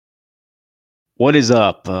What is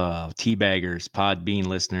up, teabaggers, Podbean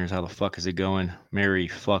listeners? How the fuck is it going? Merry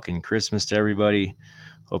fucking Christmas to everybody.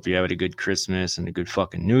 Hope you had a good Christmas and a good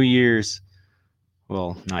fucking New Year's.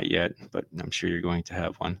 Well, not yet, but I'm sure you're going to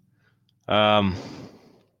have one. Um,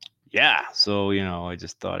 yeah, so, I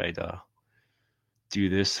just thought I'd do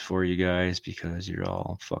this for you guys because you're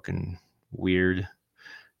all fucking weird.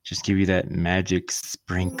 Just give you that magic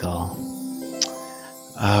sprinkle.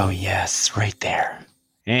 Oh, yes, right there.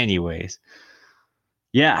 Anyways,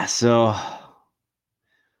 yeah, so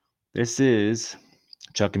this is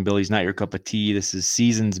Chuck and Billy's Not Your Cup of Tea. This is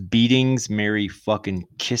Season's Beatings. Merry fucking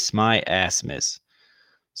Kissmyassmas.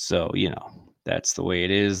 So, that's the way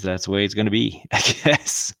it is. That's the way it's going to be, I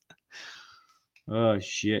guess. Oh,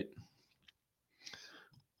 shit.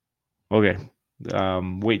 Okay.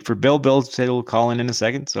 Wait for Bill. Bill said he'll call in a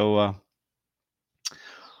second. So,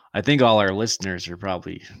 I think all our listeners are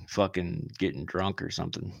probably fucking getting drunk or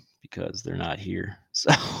something because they're not here.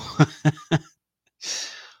 So,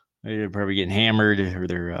 they're probably getting hammered or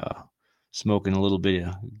they're smoking a little bit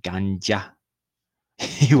of ganja.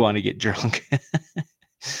 You want to get drunk.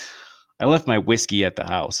 I left my whiskey at the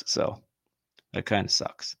house, so that kind of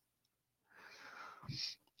sucks.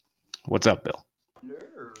 What's up, Bill?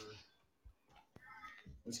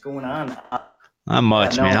 What's going on? Not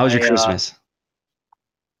much, man. How was your Christmas?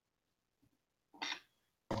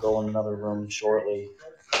 I'll go in another room shortly.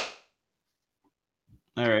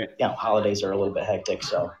 All right. Holidays are a little bit hectic,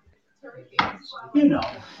 so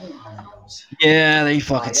Yeah, they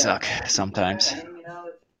fucking suck sometimes. I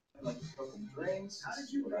left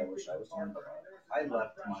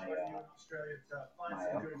my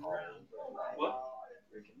alcohol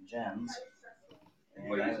freaking gems,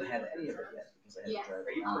 and I haven't had any of it yet because I had to drive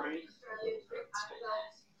it around.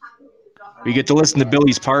 We get to listen to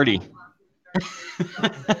Billy's party.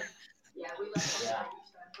 Yeah.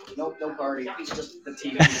 No party. It's just the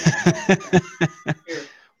TV.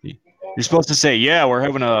 You're supposed to say, yeah, we're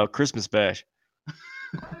having a Christmas bash.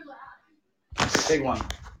 Big one.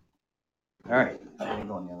 All right. I'm going to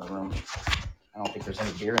go in the other room. I don't think there's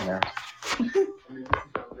any beer in there. You're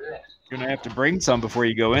going to have to bring some before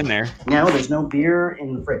you go in there. No, there's no beer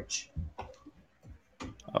in the fridge.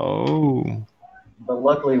 Oh. But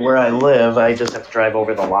luckily where I live, I just have to drive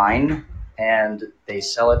over the line, and they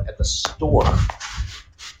sell it at the store.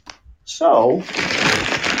 So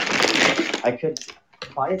I could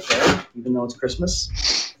buy it there, even though it's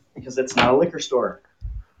Christmas, because it's not a liquor store.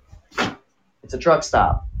 It's a truck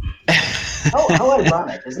stop. How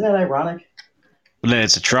ironic. Isn't that ironic? Then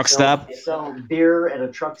it's a truck stop? They sell beer at a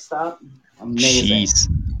truck stop? Amazing. Jeez.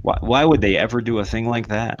 Why would they ever do a thing like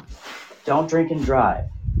that? Don't drink and drive.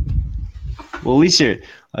 Well, at least you're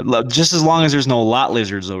just as long as there's no lot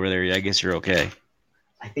lizards over there, I guess you're okay.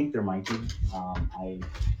 I think there might be. I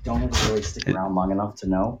don't ever really stick around long enough to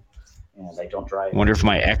know, and I don't drive. I wonder if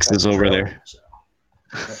my ex is over there. So.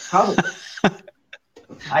 Probably.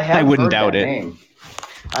 I wouldn't doubt it. Name.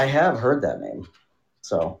 I have heard that name.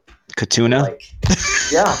 So. Katuna?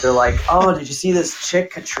 They're like, oh, did you see this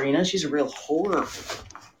chick, Katrina? She's a real whore.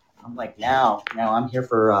 I'm like, no, I'm here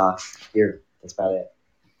for beer. That's about it.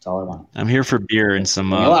 That's all I want. I'm here for beer and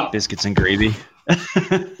some biscuits and gravy.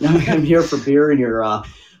 I'm here for beer and your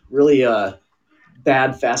really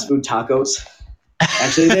bad fast food tacos.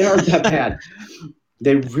 Actually, they aren't that bad.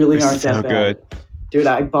 They really aren't that bad. Good. Dude,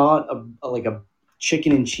 I bought a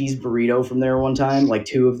chicken and cheese burrito from there one time, like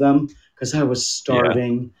 2 of them, because I was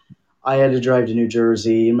starving. Yeah. I had to drive to New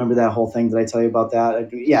Jersey. Remember that whole thing? Did I tell you about that?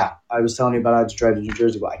 Yeah, I was telling you about I had to drive to New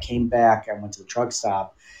Jersey. But I came back. I went to the truck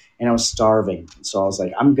stop, and I was starving. So I was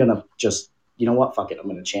like, I'm going to just, you know what? Fuck it. I'm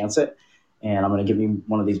going to chance it, and I'm going to give me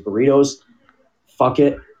one of these burritos. Fuck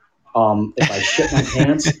it. If I shit my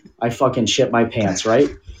pants, I fucking shit my pants, right?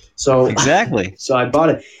 So exactly. So I bought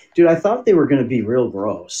it. Dude, I thought they were going to be real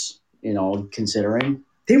gross, considering.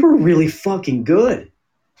 They were really fucking good.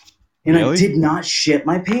 And really? I did not shit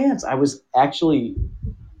my pants. I was actually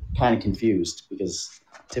kind of confused because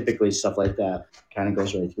typically stuff like that kind of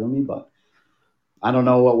goes right through me, but I don't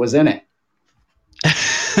know what was in it.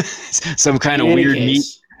 Some kind of weird meat.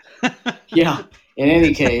 Yeah. In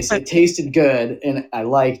any case, it tasted good and I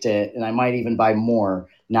liked it, and I might even buy more,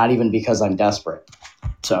 not even because I'm desperate.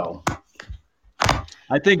 So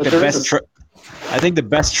I think the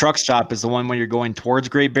best truck stop is the one when you're going towards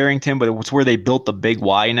Great Barrington, but it's where they built the Big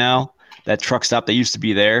Y now. That truck stop that used to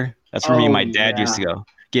be there. That's where me and my dad used to go.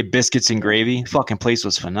 Get biscuits and gravy. Fucking place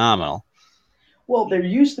was phenomenal. Well, there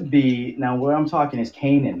used to be, now where I'm talking is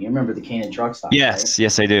Canaan. You remember the Canaan truck stop, Yes, right?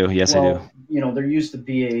 Yes I do. Yes, I do. There used to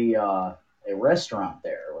be a restaurant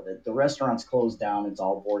there. The restaurant's closed down. It's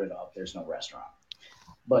all boarded up. There's no restaurant.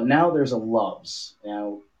 But now there's a Love's.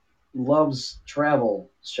 Love's Travel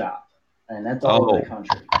Shop, and that's all over the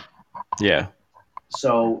country. Yeah.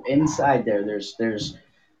 So inside there's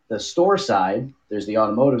the store side, there's the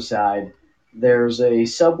automotive side, there's a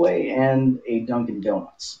Subway and a Dunkin'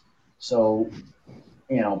 Donuts. So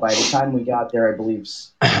by the time we got there, I believe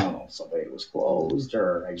I don't know, Subway was closed,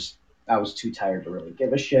 or I was too tired to really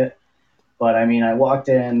give a shit. But I mean, I walked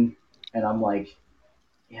in and I'm like,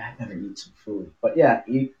 yeah, I better eat some food. But yeah,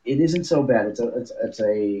 it isn't so bad. It's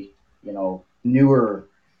a newer,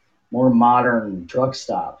 more modern truck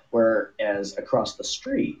stop. Whereas across the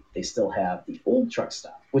street, they still have the old truck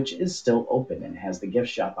stop, which is still open and has the gift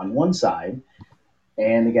shop on one side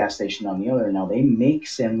and the gas station on the other. Now they make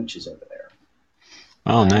sandwiches over there.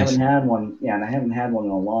 Oh, nice. I haven't had one. Yeah, and I haven't had one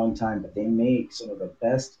in a long time. But they make some of the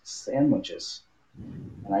best sandwiches.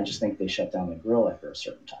 And I just think they shut down the grill after a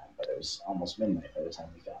certain time. But it was almost midnight by the time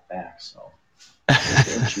we got back. So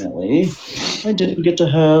unfortunately, I didn't get to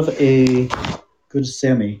have a good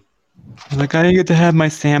Sammy. Like, I didn't get to have my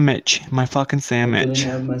sandwich, my fucking sandwich. I didn't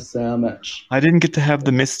have my sandwich. I didn't get to have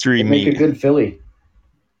the mystery meat. Make a good Philly.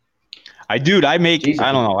 I don't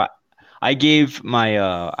know. I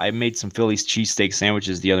made some Philly's cheesesteak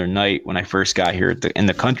sandwiches the other night when I first got here in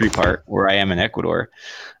the country part where I am in Ecuador.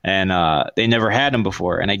 And they never had them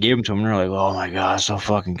before. And I gave them to them. And they're like, oh my gosh, so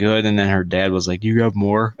fucking good. And then her dad was like, do you have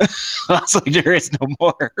more? I was like, there is no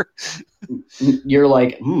more. You're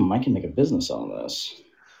like, I can make a business on this.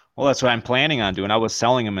 Well, that's what I'm planning on doing. I was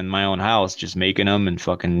selling them in my own house, just making them and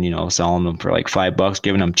fucking, selling them for like $5,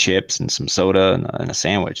 giving them chips and some soda and a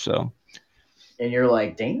sandwich. So. And you're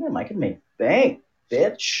like, damn, I can make bank,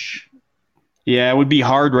 bitch. Yeah, it would be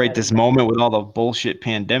hard right this moment with all the bullshit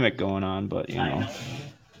pandemic going on, but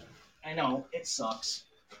I know, it sucks.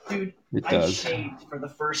 Dude, it does. I shaved for the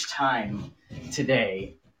first time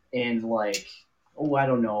today in like, I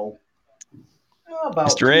don't know, about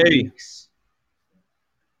Mr. 2 A. weeks.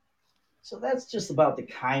 So that's just about the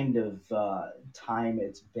kind of time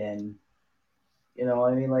it's been.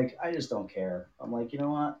 I mean, like, I just don't care. I'm like, you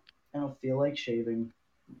know what? I don't feel like shaving.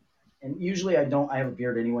 And usually I don't. I have a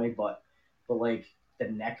beard anyway, but like the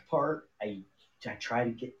neck part, I try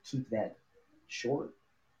to keep that short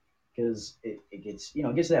because it gets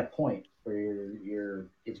it gets to that point where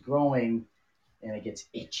it's growing and it gets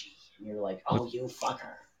itchy and you're like, oh, you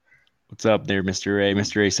fucker. What's up there, Mr. A?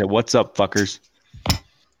 Mr. A said, what's up, fuckers?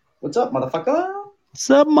 What's up, motherfucker? What's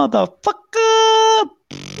up, motherfucker?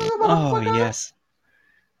 Oh, yes.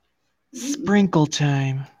 Sprinkle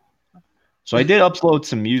time. So I did upload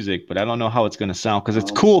some music, but I don't know how it's going to sound because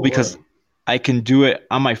it's cool because I can do it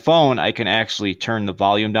on my phone. I can actually turn the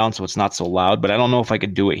volume down so it's not so loud, but I don't know if I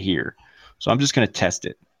could do it here. So I'm just going to test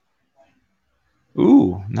it.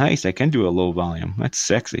 Ooh, nice. I can do a low volume. That's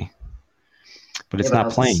sexy. But it's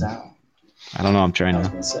not playing. I don't know. I'm trying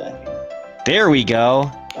to. There we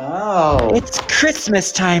go. Oh. It's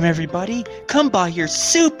Christmas time, everybody. Come buy your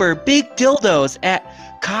super big dildos at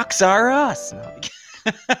Cocks R Us.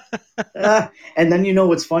 And then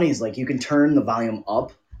what's funny is like you can turn the volume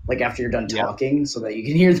up like after you're done talking so that you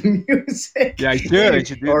can hear the music. Yeah, I should do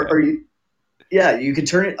that. You can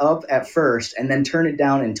turn it up at first and then turn it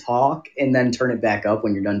down and talk and then turn it back up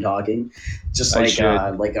when you're done talking. Just like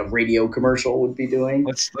a radio commercial would be doing.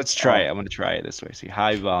 Let's try it. I'm going to try it this way. See,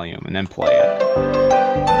 high volume and then play it.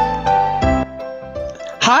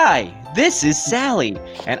 Hi, this is Sally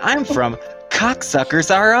and I'm from Cocksuckers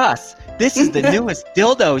R Us. This is the newest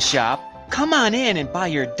dildo shop. Come on in and buy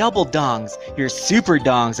your double dongs, your super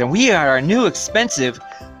dongs, and we are our new expensive,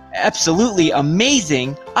 absolutely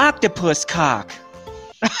amazing octopus cock.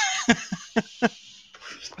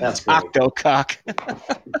 That's great. Octo-cock.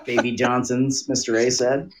 Baby Johnsons, Mr. A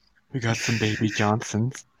said. We got some Baby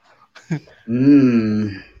Johnsons.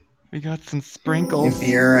 We got some sprinkles. If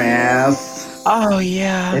your ass... Oh,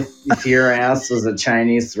 yeah. If your ass was a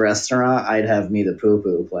Chinese restaurant, I'd have me the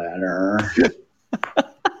poo-poo platter.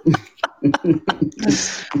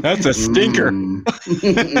 That's a stinker.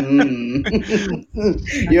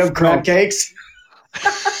 You have crab cakes?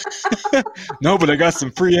 No, but I got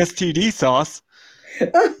some free STD sauce.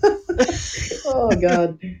 Oh,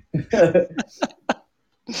 God.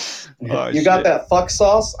 You got that fuck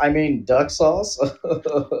sauce? I mean, duck sauce?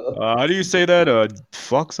 How do you say that?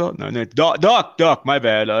 Fuck sauce? No, duck. My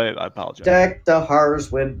bad. I apologize. Deck the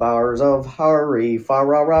hearts with bars of hurry. Fa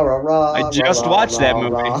ra ra ra ra. I just watched that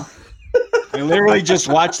movie. I literally just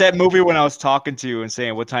watched that movie when I was talking to you and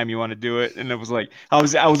saying what time you want to do it, and it was like I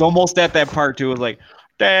was almost at that part too. It was like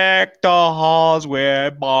Deck the halls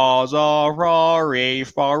with balls of Rory.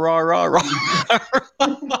 Rah, rah, rah, rah.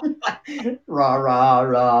 Rah, rah,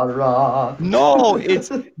 rah, rah. No, it's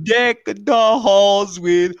deck the halls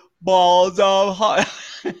with balls of la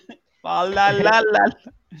la la la.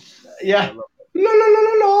 Yeah. La la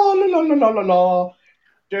la la la la la la la.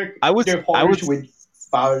 Deck I was the halls with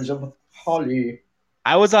boughs of holly.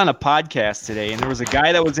 I was on a podcast today, and there was a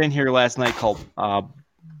guy that was in here last night called I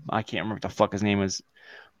can't remember what the fuck his name was,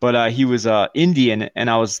 but he was Indian, and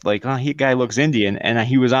I was like, oh, he guy looks Indian, and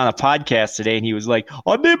he was on a podcast today, and he was like, I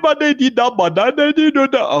was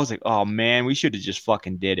like, oh man, we should have just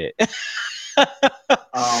fucking did it.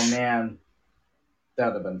 Oh man,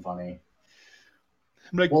 that'd have been funny.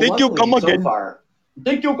 I'm like, well, thank you, come again.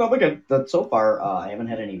 Thank you, come again. But so far, I haven't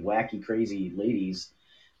had any wacky, crazy ladies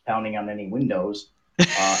pounding on any windows.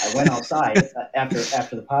 I went outside after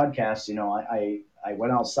the podcast. You know, I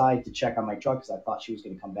went outside to check on my truck because I thought she was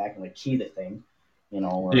going to come back and like key the thing, you know,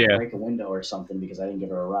 or break a window or something because I didn't give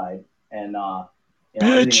her a ride. And you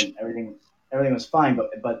know, everything was fine.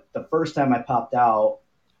 But the first time I popped out,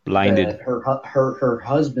 blinded, her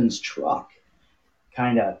husband's truck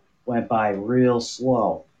kind of went by real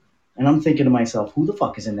slow. And I'm thinking to myself, who the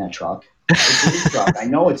fuck is in that truck? It's his truck. I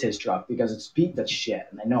know it's his truck because it's beat the shit,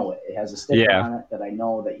 and I know it. It has a sticker on it that I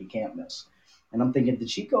know that you can't miss. And I'm thinking, did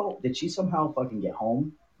she somehow fucking get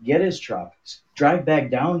home, get his truck, drive back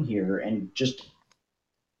down here, and just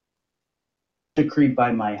to creep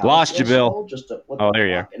by my house? Lost you, Bill. There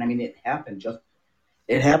you are. And I mean, it happened just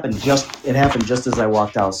as I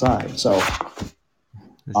walked outside. So.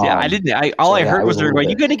 Yeah, I didn't. I heard was her going,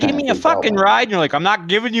 "You gonna give me a fucking ride?" And you're like, "I'm not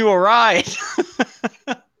giving you a ride."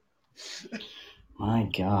 My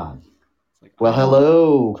God. Well,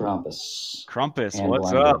 hello, Krampus. Krampus,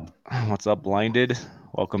 what's up? What's up, Blinded?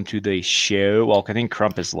 Welcome to the show. Well, I think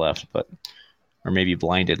Krampus left, or maybe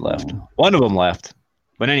Blinded left. One of them left.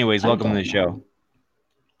 But anyways, welcome to the show.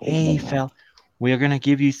 Hey, Phil. We are gonna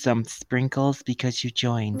give you some sprinkles because you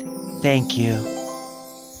joined. Thank you.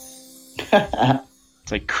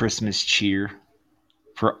 It's like Christmas cheer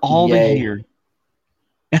for all to hear.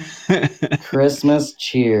 Christmas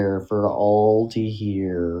cheer for all to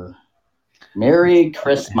hear. Merry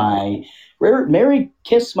Christmas. Merry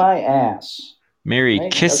Kiss My Ass. Merry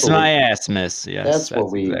right? Kissmyassmas. Yes, that's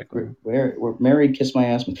what we exactly. We're Merry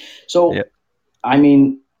Kissmyassmas. So, I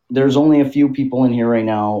mean, there's only a few people in here right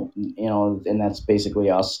now, you know, and that's basically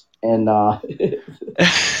us. And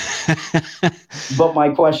but my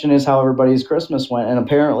question is how everybody's Christmas went, and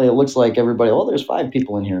apparently it looks like everybody. Well, there's 5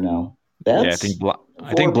 people in here now. That's I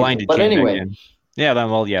think Blinded. But anyway, in. Yeah. Then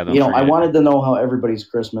you know, I wanted to know how everybody's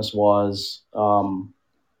Christmas was. You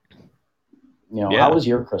know, how was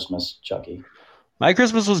your Christmas, Chucky? My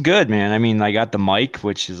Christmas was good, man. I mean, I got the mic,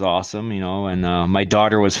 which is awesome, you know, and my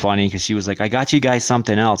daughter was funny because she was like, I got you guys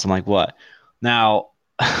something else. I'm like, what? Now,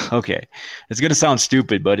 okay, it's going to sound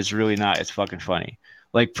stupid, but it's really not. It's fucking funny.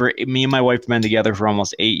 Like, for me and my wife have been together for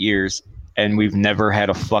almost 8 years, and we've never had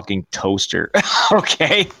a fucking toaster.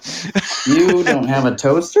 Okay? You don't have a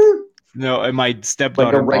toaster? No, and my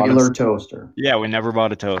stepdaughter like a regular toaster. Yeah, we never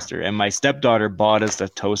bought a toaster. And my stepdaughter bought us a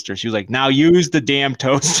toaster. She was like, now use the damn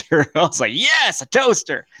toaster. I was like, yes, a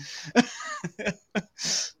toaster.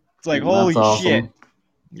 It's like, holy shit.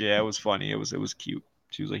 Yeah, it was funny. It was cute.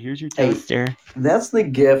 She was like, here's your toaster. Hey, that's the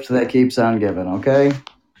gift that keeps on giving, okay?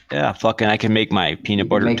 Yeah, fucking I can make my peanut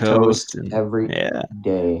butter toast every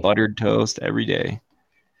day. Buttered toast every day.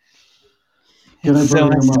 Can I butter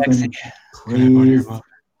your muffin? Please.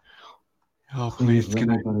 Oh, please. Can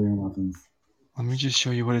I butter your muffins? Let me just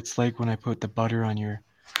show you what it's like when I put the butter on your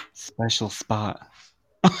special spot.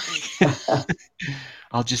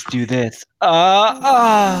 I'll just do this.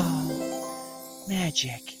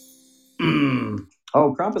 Magic.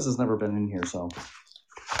 Oh, Krampus has never been in here, so.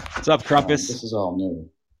 What's up, Krampus? This is all new.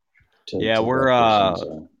 We're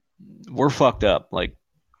fucked up, like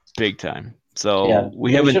big time. So yeah,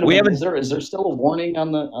 we haven't. Is there still a warning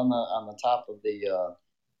on the top of the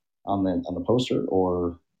on the poster,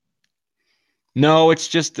 or? No, it's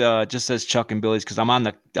just says Chuck and Billy's because I'm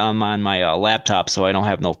on my laptop, so I don't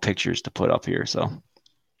have no pictures to put up here. So.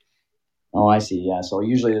 Oh, I see. Yeah, so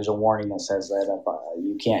usually there's a warning that says that if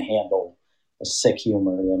you can't handle a sick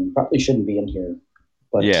humor, then you probably shouldn't be in here.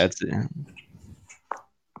 But yeah,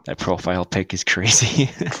 that profile pic is crazy.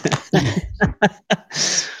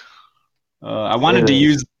 I wanted to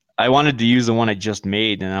use the one I just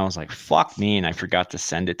made, and I was like, fuck me, and I forgot to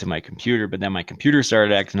send it to my computer, but then my computer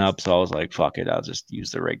started acting up, so I was like, fuck it, I'll just use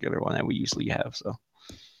the regular one that we usually have. So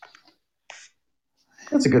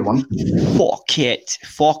that's a good one. Fuck it,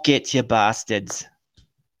 you bastards.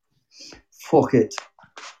 Fuck it.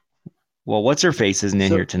 Well, what's her face isn't in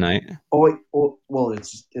here tonight. Well,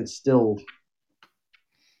 it's still.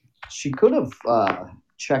 She could have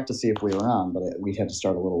checked to see if we were on, but we had to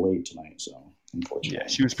start a little late tonight, so unfortunately. Yeah,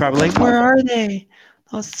 she was probably like, "Where are they?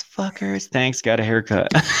 Those fuckers." Thanks, got a haircut.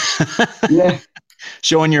 Yeah.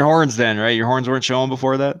 Showing your horns then, right? Your horns weren't showing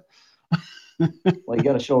before that? Well, you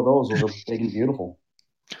got to show those. Those are big and beautiful.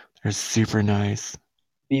 They're super nice.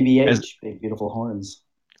 BBH, big beautiful horns.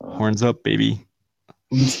 Horns up, baby.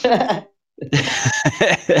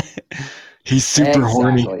 He's super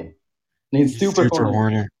horny. He's super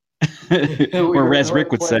horny. Or as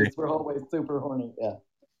Rick would say. We're always super horny, yeah.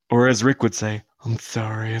 Or as Rick would say, I'm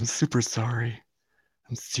sorry. I'm super sorry.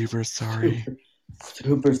 I'm super sorry.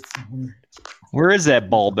 Super sorry. Where is that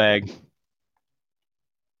ball bag?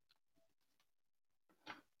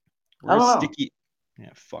 I don't know. Sticky? Yeah,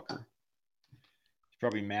 fucker. He's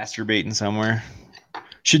probably masturbating somewhere.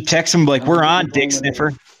 Should text him like, we're on, Dick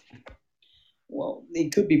Sniffer. Well, he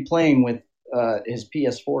could be playing with his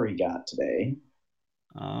PS4 he got today.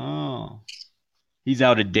 Oh. He's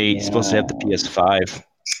out of date. He's supposed to have the PS5.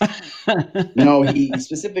 No, he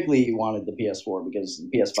specifically wanted the PS4 because the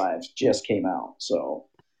PS5 just came out. So,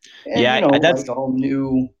 and, that's all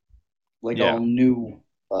new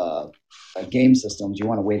game systems. You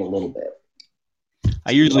want to wait a little bit.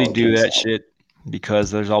 I usually do that shit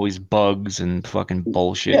because there's always bugs and fucking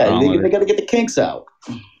bullshit. Yeah, they got to get the kinks out.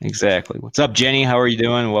 Exactly. What's up, Jenny? How are you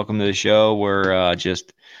doing? Welcome to the show. We're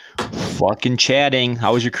just fucking chatting.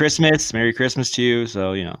 How was your Christmas? Merry Christmas to you.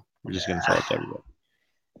 So, we're just going to talk to everybody.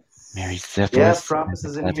 Merry Syphilis. Yes, Krampus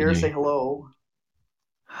is in here. Say hello.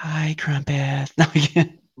 Hi, Krampus. No,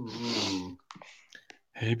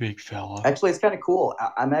 Hey, big fella. Actually, it's kind of cool.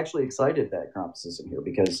 I'm actually excited that Krampus is in here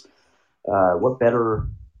because what better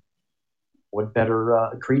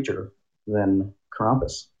creature than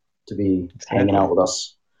Krampus to be hanging out with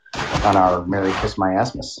us on our Merry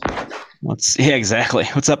Kissmyassmas. Yeah, exactly.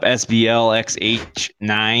 What's up,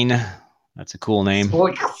 SBLXH9? That's a cool name.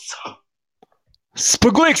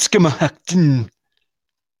 Spaglixkamahatin.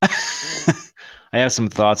 I have some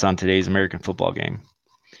thoughts on today's American football game.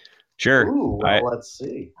 Sure. Ooh, well, let's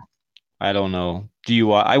see. I don't know. Do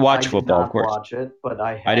you? I watch football, of course. I did not watch it, but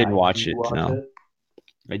I didn't watch it. No.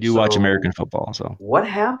 I do watch American football. So what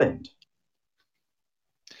happened?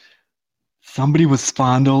 Somebody was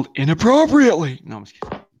fondled inappropriately. No, I'm just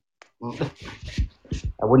kidding.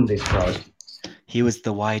 I wouldn't be surprised. He was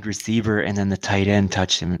the wide receiver, and then the tight end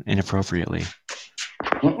touched him inappropriately.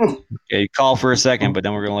 Okay, call for a second, but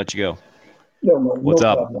then we're gonna let you go. No, what's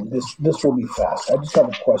up? Problem. This will be fast. I just have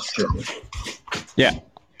a question. Yeah.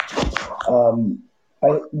 Are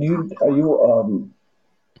you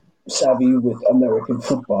savvy with American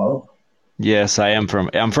football? Yes, I'm from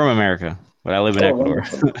America, but I live in Ecuador.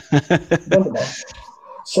 Wonderful.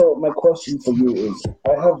 So my question for you is,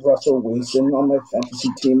 I have Russell Wilson on my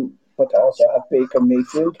fantasy team, but I also have Baker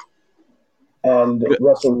Mayfield. And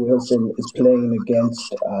Russell Wilson is playing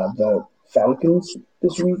against the Falcons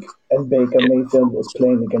this week, and Baker Mayfield is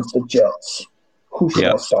playing against the Jets. Who should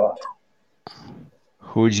I start?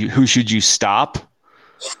 Who should you stop?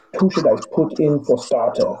 Who should I put in for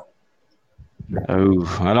starter?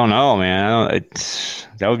 Oh, I don't know, man. That's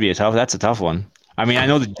a tough one. I mean, I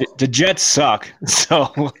know the Jets suck,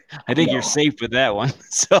 so I think you're safe with that one.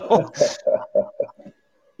 So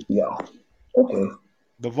yeah, okay.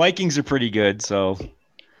 The Vikings are pretty good, so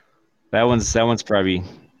that one's probably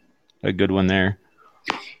a good one there.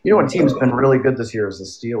 You know what team's been really good this year is the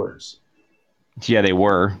Steelers. Yeah, they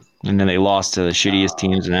were, and then they lost to the shittiest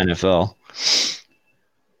teams in NFL.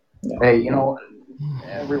 Hey,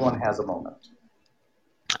 everyone has a moment.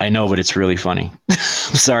 I know, but it's really funny. I'm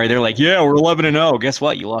sorry. They're like, yeah, we're 11-0. Guess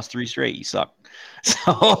what? You lost 3 straight. You suck.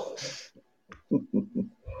 So.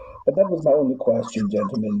 But that was my only question,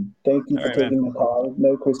 gentlemen. Thank you for taking my call.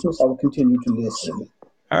 Merry Christmas. I will continue to listen.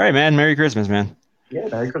 All right, man. Merry Christmas, man. Yeah,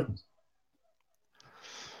 Merry Christmas.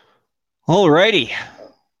 All righty.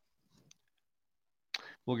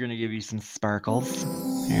 We're going to give you some sparkles.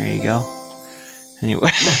 There you go.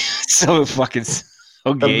 Anyway, so fucking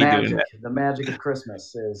so gay doing that. The magic of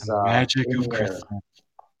Christmas is the magic of Christmas.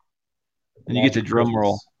 And you get the drum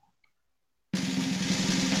roll.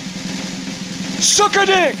 Suck a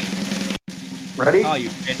dick! Ready? Oh, you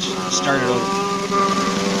bitch. Start it over.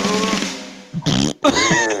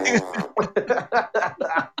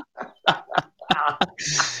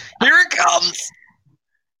 Here it comes!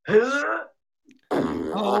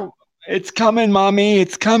 Oh, it's coming, Mommy.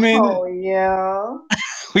 It's coming. Oh, yeah.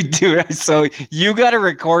 We do. So you got to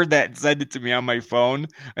record that and send it to me on my phone,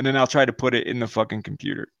 and then I'll try to put it in the fucking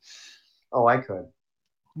computer. Oh, I could.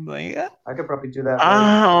 Like, I could probably do that.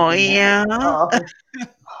 Oh, right. yeah.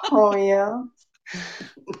 Oh yeah.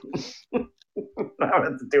 I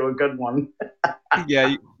have to do a good one.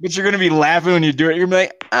 Yeah, but you're gonna be laughing when you do it. You're gonna be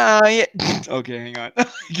like, oh yeah. Okay, hang on.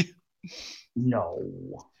 No.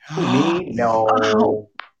 Me? No.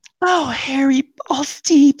 Oh, Harry balls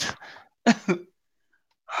deep.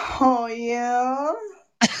 Oh yeah.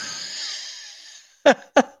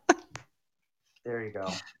 There you go.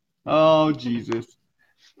 Oh Jesus.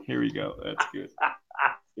 Here we go. That's good.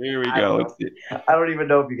 Here we go. I don't even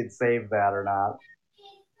know if you can save that or not.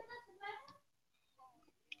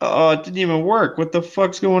 Oh, it didn't even work. What the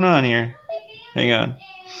fuck's going on here? Hang on.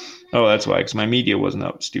 Oh, that's why, because my media wasn't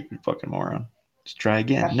up. Stupid fucking moron. Let's try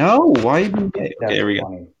again. No, why even get? Okay, here we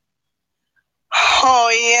go. Oh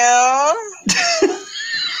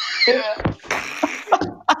yeah.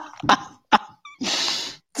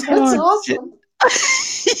 That's awesome.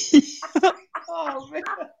 Oh man.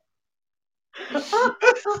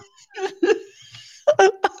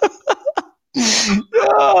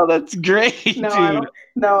 Oh, that's great, dude. I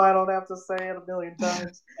don't have to say it a million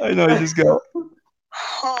times. I know, you just go.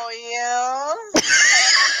 Oh yeah.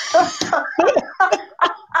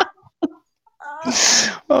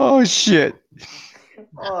 Oh shit.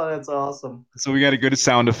 Oh, that's awesome. So we got a good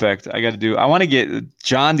sound effect. I want to get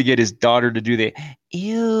John to get his daughter to do the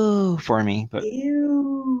ew for me, but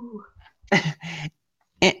ew.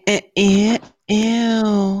 Ew.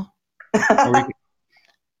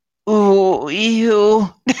 Oh,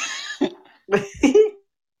 ew.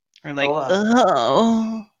 Or like,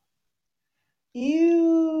 oh.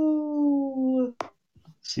 Ew.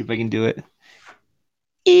 See if I can do it.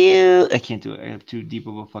 Ew. I can't do it. I have too deep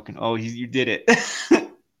of a fucking. Oh, you did it.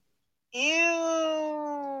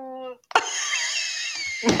 Ew.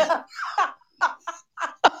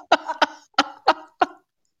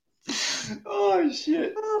 Oh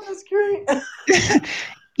shit. Oh, that's great.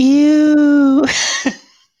 Ew.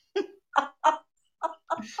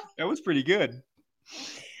 That was pretty good.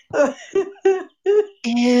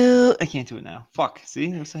 Ew. I can't do it now. Fuck.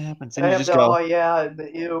 See? That's what happens. Then you just go. Oh, yeah.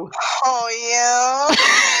 The ew. Oh,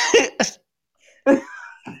 yeah.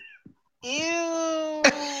 Ew.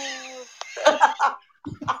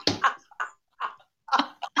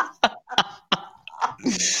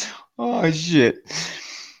 Oh, shit.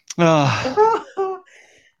 Oh.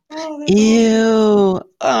 Ew.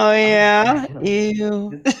 Oh, yeah.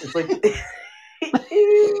 Ew. It's like,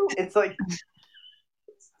 ew. It's like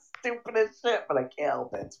stupid as shit, but I can't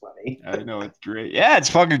help it. It's funny. I know, it's great. Yeah, it's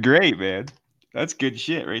fucking great, man. That's good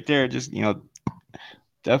shit right there. Just,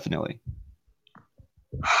 definitely.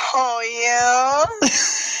 Oh, yeah.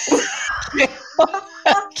 Yeah.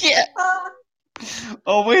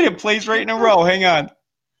 Oh, wait, it plays right in a row. Hang on.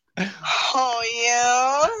 Oh,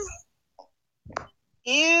 yeah.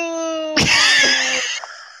 Ew.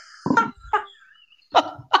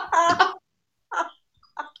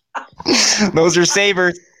 Those are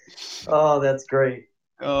savers. Oh, that's great.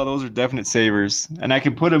 Oh, those are definite savers. And I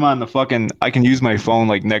can put them on I can use my phone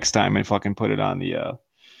like next time and fucking put it on the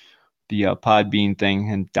Podbean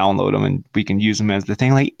thing and download them, and we can use them as the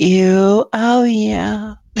thing. Like, ew, oh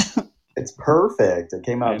yeah. It's perfect. It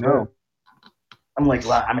came out good. I'm like,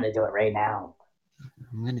 well, I'm gonna do it right now.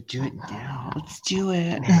 I'm gonna do it now. Let's do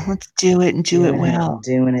it. Let's do it and do it well.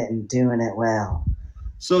 Doing it well.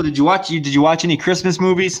 So, did you watch any Christmas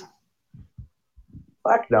movies?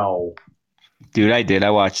 Fuck no. Dude, I did. I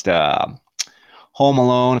watched Home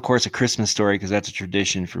Alone, of course, A Christmas Story, because that's a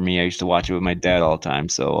tradition for me. I used to watch it with my dad all the time,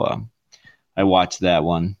 so I watched that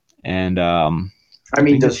one. And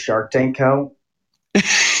does Shark Tank count?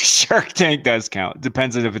 Shark Tank does count.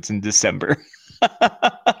 Depends on if it's in December.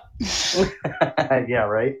 Yeah,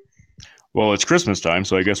 right. Well, it's Christmas time,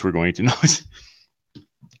 so I guess we're going to know.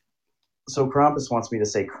 So Krampus wants me to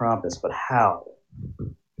say Krampus, but how?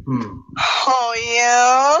 Oh,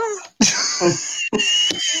 yeah.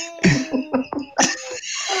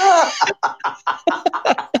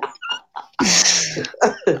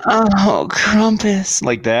 Oh, Krampus.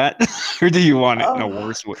 Like that? Or do you want it in a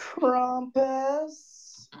worse way?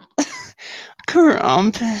 Krampus.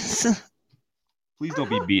 Krampus. Please don't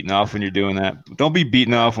be beaten off when you're doing that. Don't be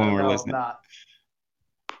beaten off when we're listening. Not.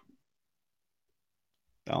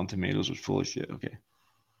 Rotten Tomatoes was full of shit. Okay.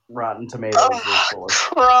 Rotten Tomatoes was full of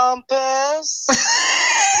shit. Krampus.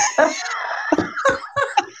 That's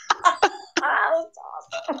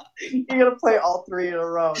awesome. You're gonna play all three in a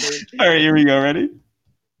row, dude. All right, here we go. Ready?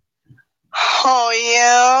 Oh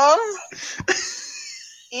yeah.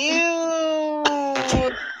 Ew.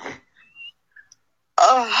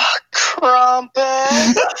 Oh,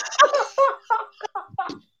 Krampus.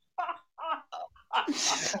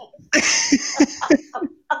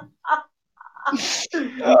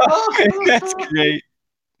 That's great.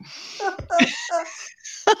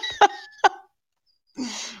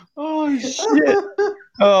 Oh shit!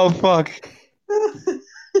 Oh fuck!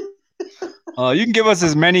 You can give us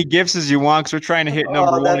as many gifts as you want because we're trying to hit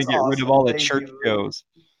number one and get awesome. rid of all the Thank church you. shows.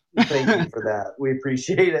 Thank you for that. We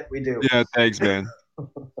appreciate it. We do. Yeah, thanks, man.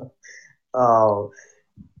 Oh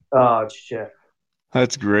shit.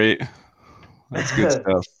 That's great. That's good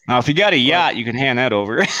stuff. Now, if you got a yacht, you can hand that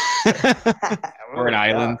over. Or an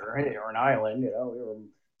island. Right? Or an island. You know, we were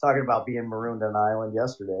talking about being marooned on an island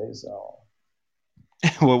yesterday. So,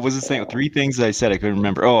 What was the thing? 3 things I said I couldn't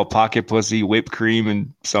remember. Oh, a pocket pussy, whipped cream,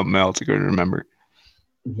 and something else I couldn't remember.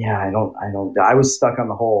 Yeah, I was stuck on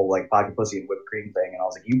the whole like pocket pussy and whipped cream thing, and I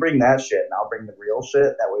was like, you bring that shit, and I'll bring the real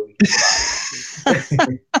shit. That way we can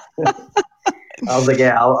survive. I was like,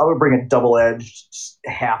 yeah, I would bring a double-edged,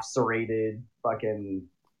 half serrated fucking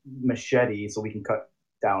machete so we can cut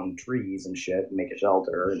down trees and shit and make a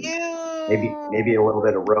shelter, and maybe a little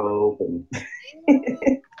bit of rope and.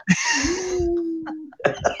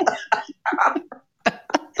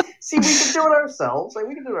 See, we can do it ourselves. Like,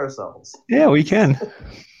 we can do it ourselves. Yeah, we can.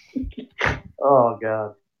 Oh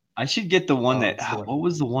god. I should get the one what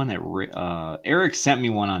was the one that Eric sent me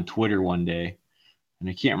one on Twitter one day, and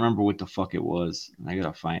I can't remember what the fuck it was. I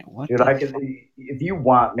gotta find it. What? Dude, if you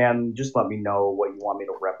want, man, just let me know what you want me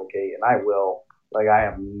to replicate, and I will. Like, I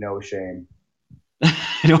have no shame. I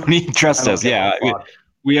don't even trust us. Yeah,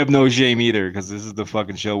 we have no shame either because this is the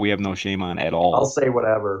fucking show we have no shame on at all. I'll say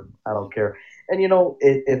whatever. I don't care. And you know,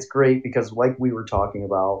 it's great because, like we were talking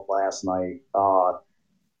about last night,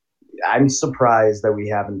 I'm surprised that we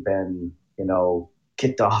haven't been, you know,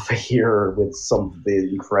 kicked off of here with some of the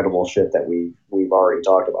incredible shit that we've already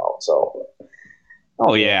talked about. So,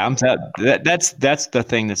 oh yeah, that's the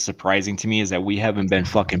thing that's surprising to me is that we haven't been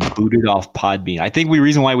fucking booted off Podbean. I think the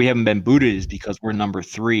reason why we haven't been booted is because we're number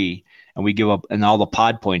 3 and we give up, and all the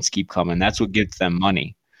pod points keep coming. That's what gets them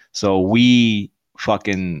money. So we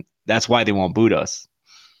fucking. That's why they won't boot us.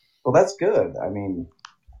 Well, that's good. I mean,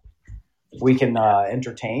 we can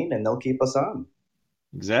entertain, and they'll keep us on.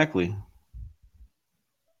 Exactly.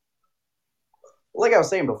 Like I was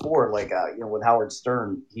saying before, like you know, with Howard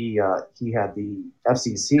Stern, he had the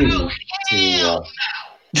FCC to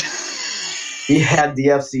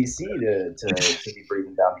be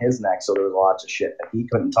breathing down his neck. So there was lots of shit that he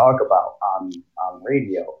couldn't talk about on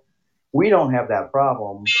radio. We don't have that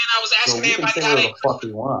problem. Man, I was asking so we can say whatever the fuck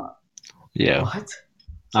we want. Yeah. What?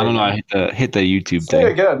 I don't know. I hit the YouTube thing.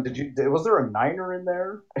 Say again. Was there a niner in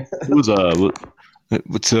there? It was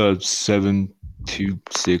what's a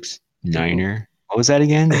 726 niner? What was that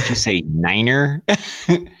again? Did you say niner?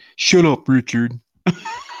 Shut up, Richard.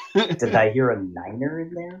 Did I hear a niner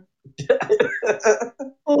in there?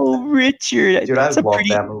 Oh, Richard. Dude, I love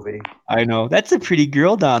that movie. I know. That's a pretty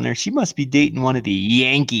girl down there. She must be dating one of the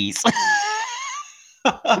Yankees.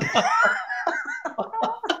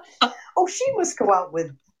 Oh, she must go out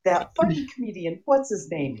with that funny comedian. What's his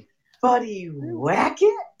name? Buddy Wackett?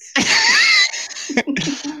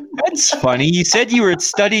 That's funny. You said you were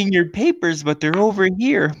studying your papers, but they're over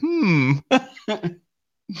here.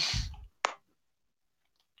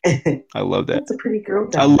 I love that. That's a pretty girl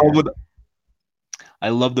down there. I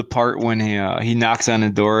love the part when he knocks on the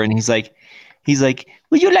door and he's like,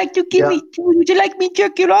 would you like to would you like me to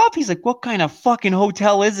jerk you off? He's like, what kind of fucking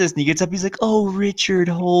hotel is this? And he gets up, he's like, oh, Richard,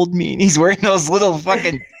 hold me. And he's wearing those little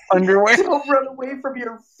fucking underwear. Don't run away from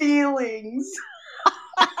your feelings.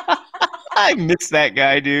 I miss that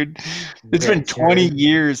guy, dude. It's been 20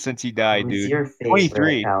 years since he died, dude. Your favorite,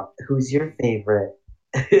 23. Who's your favorite?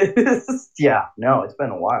 Yeah, no, it's been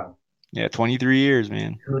a while. Yeah, 23 years,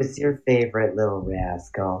 man. Who's your favorite little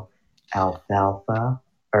rascal? Alfalfa?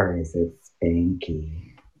 Or is it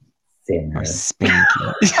Spanky? Sinner. Or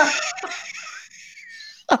Spanky.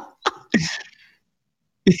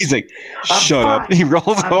 He's like, shut up. He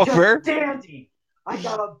rolls over. Dandy. I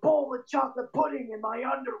got a bowl of chocolate pudding in my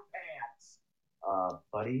underpants.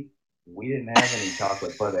 Buddy, we didn't have any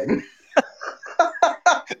chocolate pudding.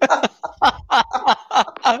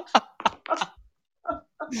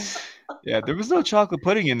 Yeah, there was no chocolate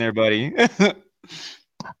pudding in there, buddy.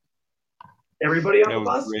 Everybody on the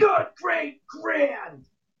bus, good, great, grand.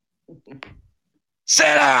 Sit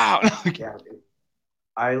down. Yeah, dude.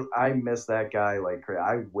 I miss that guy like crazy.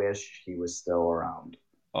 I wish he was still around.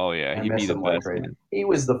 Oh yeah, he'd be the best. Man. He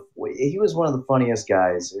was one of the funniest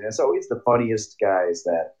guys. And it's always the funniest guys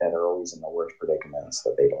that are always in the worst predicaments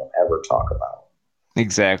that they don't ever talk about.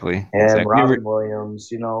 Exactly. And Robin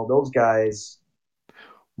Williams, you know, those guys.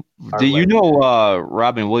 Do you know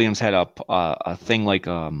Robin Williams had a thing like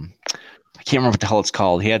I can't remember what the hell it's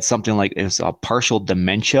called. He had something like it was a partial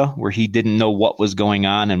dementia where he didn't know what was going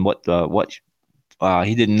on and what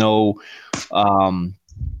he didn't know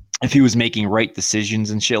if he was making right decisions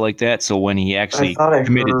and shit like that. So when he actually I thought I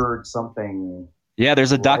committed, heard something. yeah,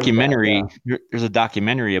 there's a like that, documentary. yeah. There's a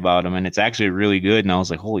documentary about him, and it's actually really good. And I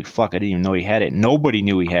was like, holy fuck, I didn't even know he had it. Nobody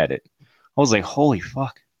knew he had it. I was like, holy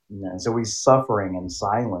fuck. Yeah, so he's suffering in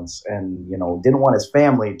silence, and didn't want his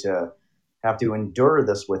family to have to endure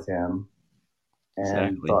this with him, and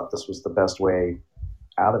Exactly. thought this was the best way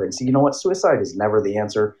out of it. So you know what? Suicide is never the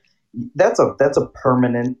answer. That's a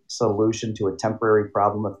permanent solution to a temporary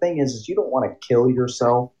problem. The thing is you don't want to kill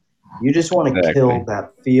yourself. You just want to kill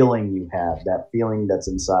that feeling you have, that feeling that's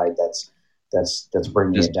inside that's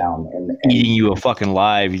bringing Just it down and eating you a fucking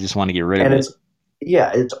live. You just want to get rid of it.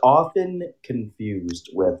 It's often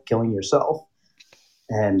confused with killing yourself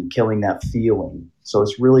and killing that feeling. So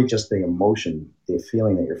it's really just the emotion, the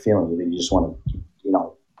feeling that you're feeling. You just want to,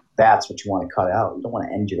 that's what you want to cut out. You don't want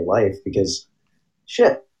to end your life because,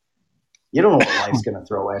 shit, you don't know what life's going to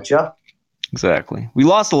throw at you. Exactly. We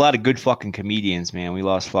lost a lot of good fucking comedians, man. We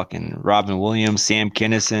lost fucking Robin Williams, Sam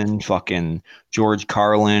Kinison, fucking George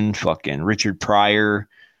Carlin, fucking Richard Pryor,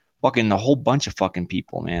 fucking a whole bunch of fucking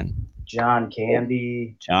people, man. John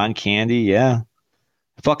Candy, yeah.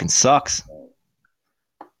 It fucking sucks.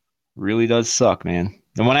 Really does suck, man.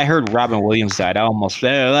 And when I heard Robin Williams died, I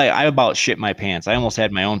about shit my pants. I almost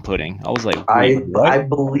had my own pudding. I was like, wait, what? I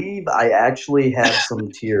believe I actually had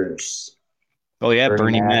some tears. Oh yeah,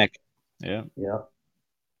 Bernie Mac. Yeah. Yeah.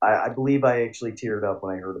 I believe I actually teared up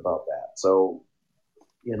when I heard about that. So,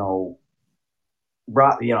 I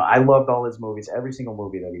loved all his movies. Every single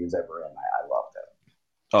movie that he was ever in, I loved it.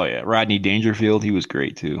 Oh yeah, Rodney Dangerfield, he was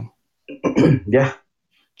great too. Yeah.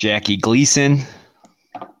 Jackie Gleason.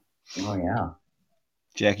 Oh yeah.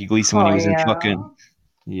 Jackie Gleason when he was in fucking.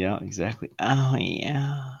 Yeah, exactly. Oh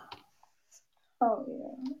yeah. Oh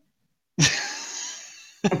yeah.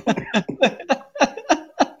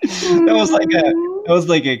 That was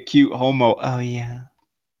like a cute homo. Oh yeah.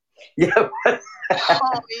 Yeah.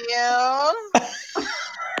 Oh yeah.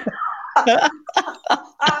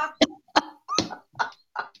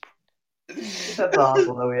 That's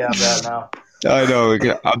awesome that we have that now. I know.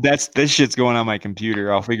 This shit's going on my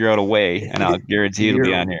computer. I'll figure out a way, and I'll guarantee it'll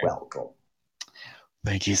be on here. You're welcome.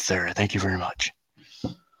 Thank you, sir. Thank you very much.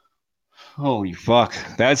 Holy fuck!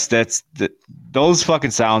 Those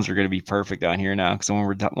fucking sounds are gonna be perfect on here now. Because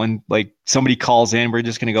when like somebody calls in, we're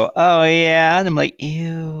just gonna go, oh yeah, and I'm like,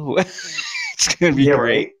 ew. It's gonna be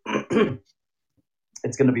great. Right?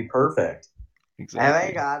 It's gonna be perfect. Exactly. Oh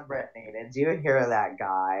my god, Brittany, did you hear that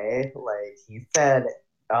guy? Like he said,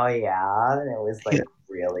 oh yeah, and it was like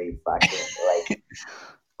really fucking like,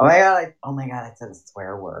 oh my god, I said a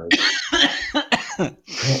swear word.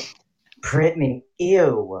 Brittany,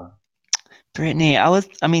 ew. Brittany,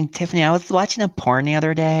 Tiffany, I was watching a porn the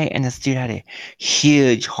other day, and this dude had a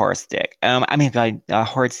huge horse dick. A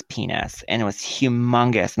horse penis, and it was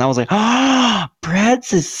humongous. And I was like, oh,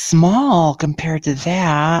 Brad's is small compared to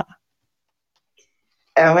that.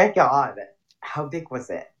 Oh my god, how big was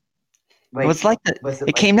it? Like, it was like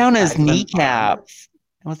it came down to his kneecaps.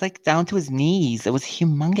 It was like down to his knees. It was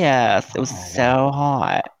humongous. It was so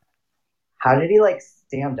hot. How did he like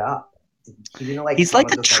stand up? He's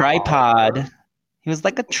like a tripod. He was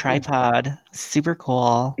like a tripod. Super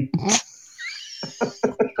cool.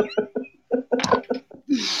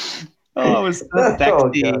 Oh, it was so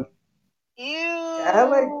sexy. Ew. Oh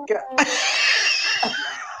my god.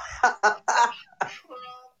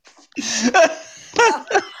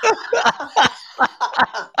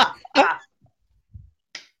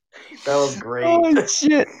 That was great. Oh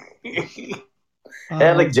shit.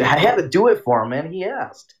 I had to do it for him, man. He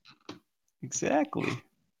asked. Exactly.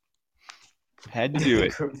 Had to do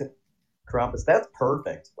it. Krampus, that's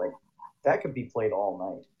perfect. Like that could be played all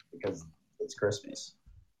night because it's Christmas.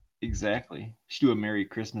 Exactly. Should do a Merry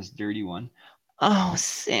Christmas dirty one. Oh,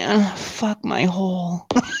 Santa, fuck my hole.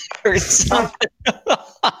 Or something.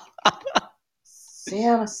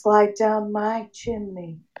 Santa, slide down my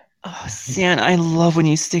chimney. Oh, Santa, I love when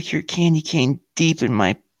you stick your candy cane deep in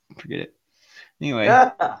my... Forget it. Anyway.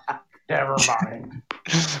 Never mind.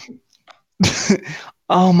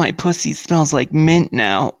 Oh, my pussy smells like mint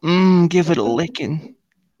now. Give it a licking.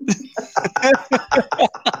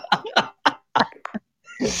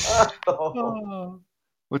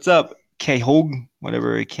 What's up, K Hogue?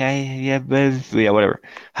 Whatever, K, yeah, whatever.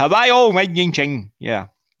 Hawaii, my ying ching. Yeah,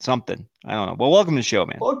 something. I don't know. Well, welcome to the show,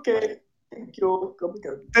 man. Okay. Thank you. Come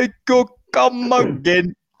again. Thank you. Come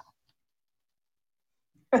again.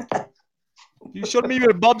 You showed me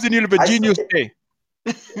your bobs in your Virginia stay.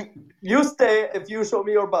 You stay if you show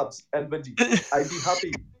me your bubs and veggie. I'd be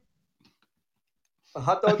happy. A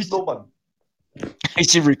hot dog, no bun. I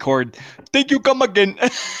should record. Thank you, come again.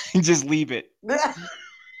 And just leave it.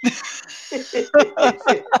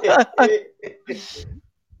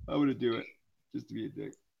 I'm gonna do it. Just to be a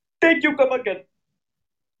dick. Thank you, come again.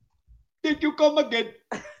 Thank you, come again.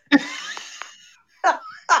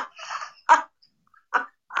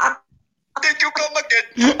 Thank you, come again.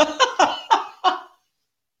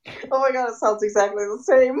 Oh my god, it sounds exactly the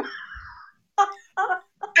same.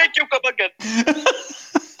 Thank you, come again.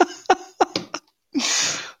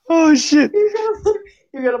 Oh shit.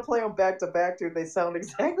 You gotta play them back to back, dude. They sound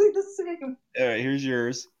exactly the same. All right, here's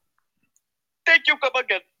yours. Thank you, come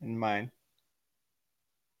again. And mine.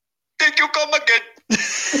 Thank you, come again.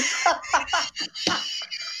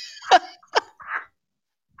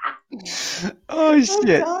 Oh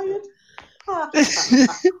shit.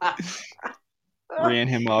 Ran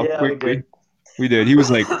him off quickly. We did. He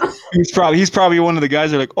was like, he's probably one of the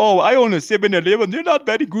guys that are like, oh, I own a 7-Eleven. They're not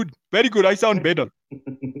very good. Very good. I sound better.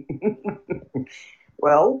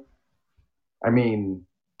 Well, I mean,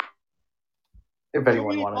 if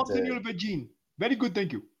anyone wanted to. Very good,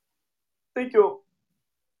 thank you. Thank you.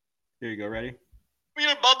 There you go. Ready?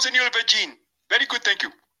 Real bobs in your vagine. Very good, thank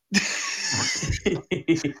you.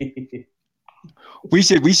 We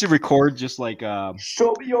should record just like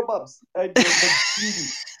show me your bubs and your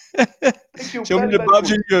vagine. Show me the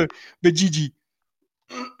bobs in your vagine.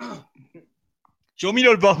 Show me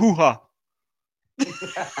your bahuha.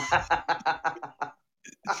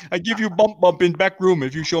 I give you bump in back room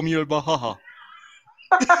if you show me your bahaha.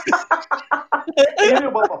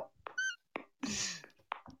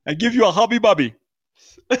 I give you a hobby bobby.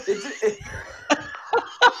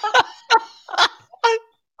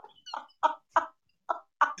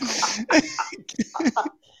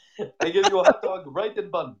 I give you a hot dog right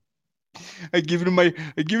in bun. I give you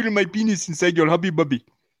my penis inside your hobby bubby.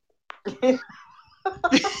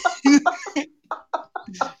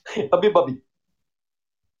 Hobby bubby.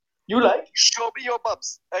 You like? Show me your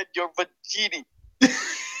bubs and your vagini.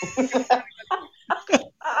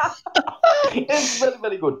 It's very,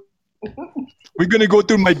 very good. We're gonna go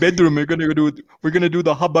to my bedroom. We're gonna do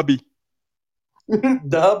the hubby.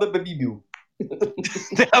 The hubby boo.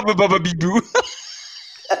 The hubby boo.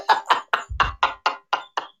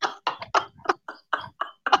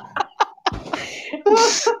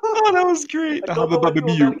 Oh, that was great. The hubba bubba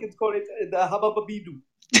bee. Americans call it the hubba bubba doo.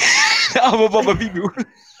 Hubba bubba bee boo.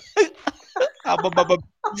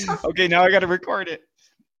 Okay, now I gotta record it.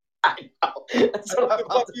 I know. That's what I'm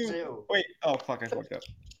about to do. Wait. Oh fuck! I fucked up.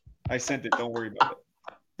 I sent it. Don't worry about it.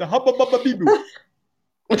 The hubba bubba bee boo.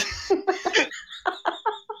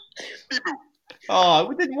 Bee boo. Oh,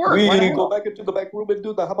 it didn't work. We go back into the back room and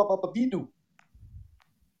do the hubba bubba bee doo.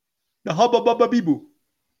 The hubba bubba bee boo.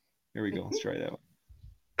 Here we go. Let's try that one.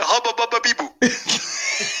 The hubba bubba bee boo.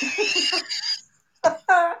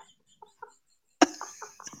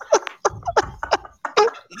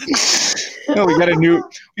 No, we got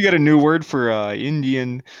a new word for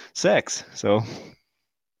Indian sex. So,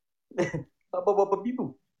 what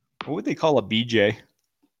would they call a BJ?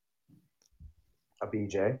 A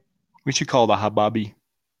BJ? We should call it a hababi.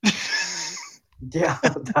 Yeah,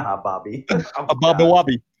 the hababi. A baba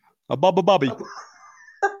wabi. A baba bobby.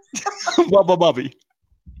 Baba bobby.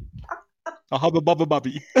 A hubba bubba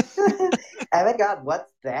bobby. Oh my god,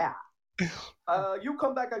 what's that? You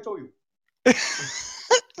come back, I show you.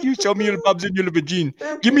 You show me your bobs and your vagine.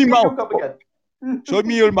 Give me mouth. Come again. Show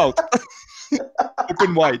me your mouth.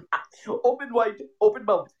 Open wide. Open wide. Open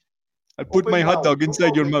mouth. I put my hot dog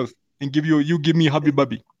inside your mouth and you give me hubby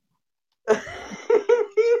bubby.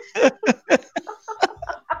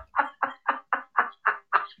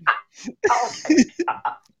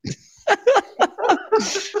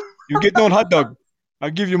 You get no hot dog. I'll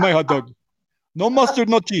give you my hot dog. No mustard,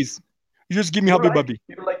 no cheese. You just give me hubby bubby.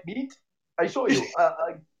 You like meat? I show you.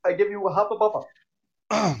 I give you a hubba bubba.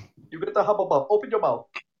 You get the hubba bubba. Open your mouth.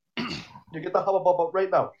 You get the hubba bubba right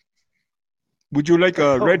now. Would you like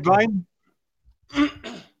a red vine?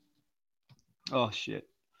 Oh shit.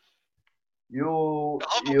 You.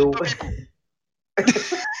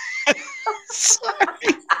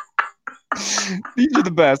 Sorry. These are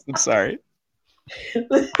the best. I'm sorry.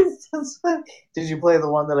 Did you play the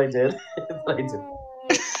one that I did? I did.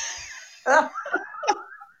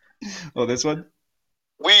 Oh, this one?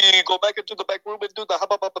 We go back into the back room and do the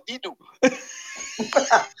hubba bubba bee doo.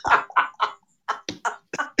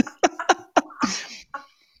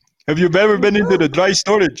 Have you ever been into the dry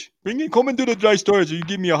storage? Come into the dry storage and you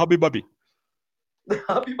give me a hubby bubby.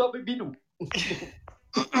 Hubby bubby bee doo.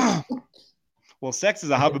 Well, sex is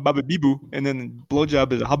a hubby bubby bee boo, and then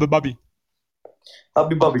blowjob is a hubby bubby.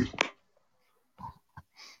 Hubby bubby.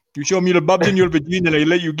 You show me the bubs in your vagina, and I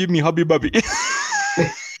let you give me hubby bubby.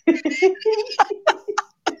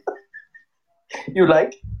 You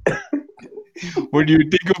like? What do you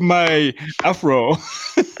think of my afro?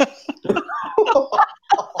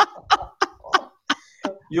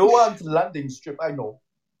 You want landing strip? I know.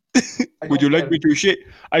 Would you like me to shave?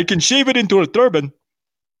 I can shave it into a turban.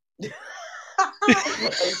 I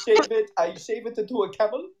shave it into a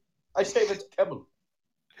camel. I shave it to camel.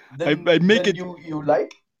 Then, I make it. You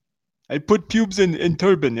like? I put pubes in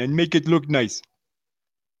turban and make it look nice.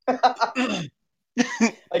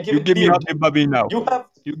 You give me hubby bubby now.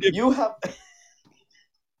 You have.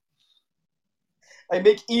 I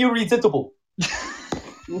make irresistible.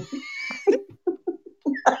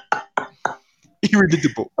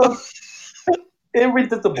 Irresistible.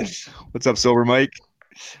 Irresistible. What's up, Silver Mike?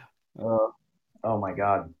 Oh my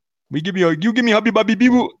God. You give me hubby bubby bee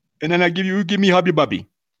boo, and then you give me hubby bubby.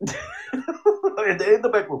 in the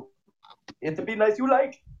back room. It to be nice. You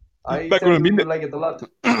like? I back tell room, you like it a lot.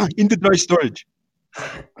 In the dry storage.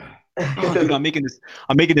 Dude, I'm making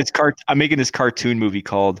this cartoon movie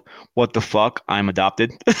called "What the Fuck? I'm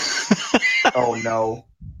Adopted." Oh no!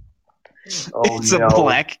 It's a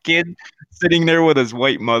black kid sitting there with his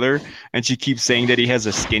white mother, and she keeps saying that he has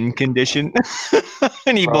a skin condition,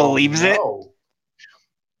 and he believes it.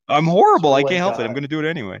 I'm horrible. I can't help it. I'm going to do it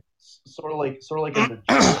anyway. Sort of like in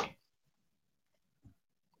the.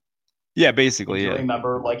 Yeah, basically. Yeah.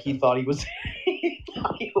 Remember, like he thought he was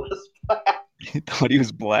black. He thought he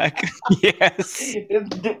was black. Yes.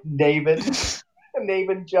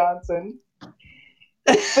 Navin Johnson.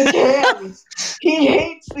 The cans. He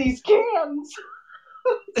hates these cans.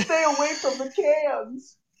 Stay away from the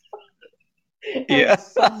cans. Yeah.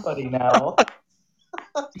 Somebody now.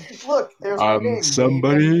 Look, there's my name.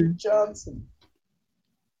 Somebody. Navin Johnson.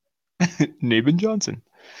 Navin Johnson.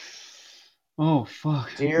 Oh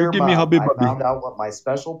fuck! Dear Give Mom, me hubby I bubby. found out what my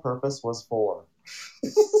special purpose was for.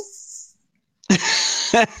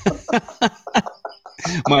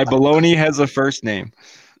 My baloney has a first name.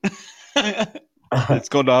 It's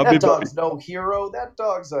called hubby That dog's bubby. no hero. That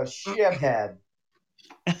dog's a shithead.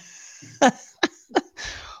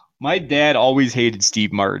 My dad always hated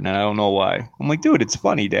Steve Martin, and I don't know why. I'm like, dude, it's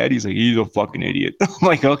funny, Dad. He's like, he's a fucking idiot. I'm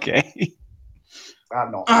like, okay. I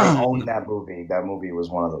don't know. I own that movie. That movie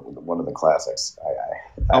was one of the classics.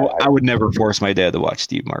 I would never force my dad to watch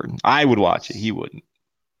Steve Martin. I would watch it. He wouldn't.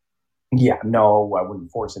 Yeah, no, I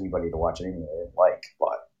wouldn't force anybody to watch anything they didn't like,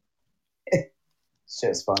 but it's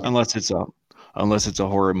just fun. Unless it's a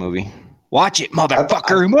horror movie. Watch it,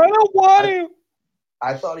 motherfucker. I don't want to.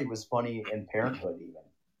 I thought he was funny in Parenthood, even.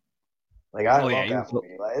 Like I love that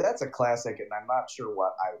movie. Like, that's a classic, and I'm not sure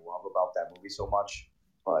what I love about that movie so much,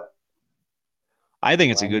 but I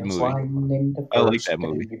think it's a good movie. I like that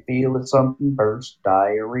movie. You feeling something burst,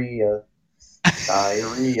 diarrhea.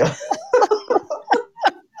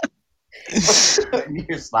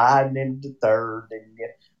 You're sliding into third, and you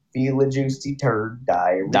feel a juicy turd,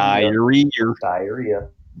 diarrhea.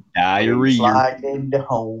 You're sliding into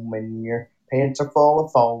home, and your pants are full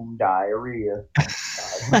of foam, diarrhea.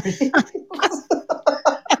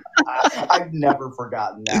 I've never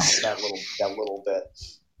forgotten that little bit.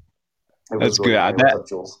 That's good. What's up,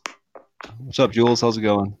 Jules? What's up, Jules? How's it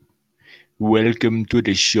going? Welcome to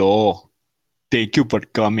the show. Thank you for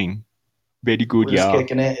coming. Very good, we're just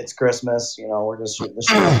kicking it. It's Christmas. You know, we're just shooting the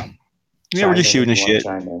shit. Yeah, we're just shooting the shit.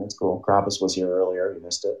 It's cool. Krampus was here earlier. You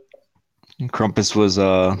missed it. Krampus was,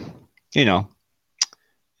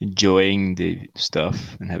 enjoying the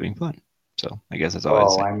stuff and having fun. So I guess that's all I'd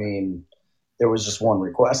say. I mean, there was just one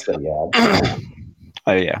request that you had.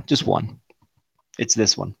 Oh, yeah, just one. It's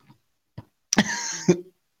this one.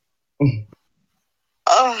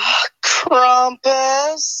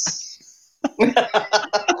 Krampus.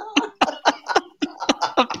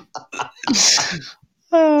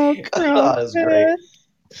 Oh, that is great.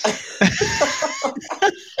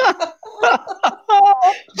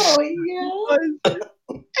 Oh, yeah.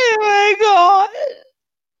 Oh, my God.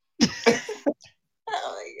 Oh,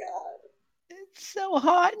 my God. It's so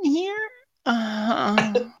hot in here.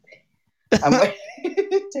 I'm like,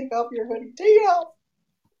 take off your hoodie. Take it off.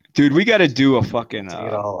 Dude, we got to do a fucking... take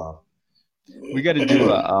it all off. We got to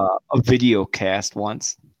do a video cast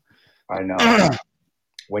once. I know.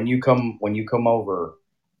 When you come over,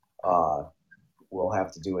 we'll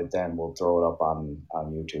have to do it then. We'll throw it up on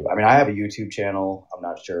YouTube. I mean, I have a YouTube channel. I'm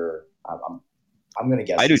not sure. I'm gonna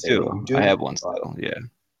guess. I do too. I have one still. Yeah.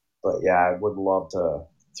 But yeah, I would love to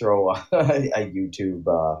throw a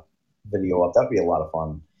YouTube video up. That'd be a lot of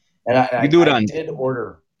fun. And You can do it on. did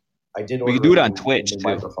order. I did We order can do it a on new Twitch too.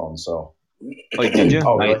 microphone. So. Oh, did you?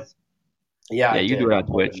 Oh, Nice. really? Yeah, Yeah, I you did. do it on I'm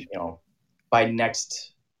hoping, Twitch. by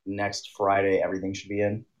next Friday, everything should be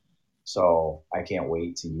in. So I can't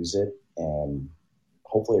wait to use it, and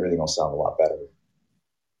hopefully everything will sound a lot better.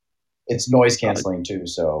 It's noise canceling too,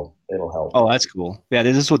 so it'll help. Oh, that's cool. Yeah,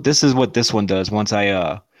 this is what this one does. Once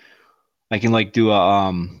I can like do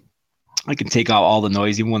I can take out all the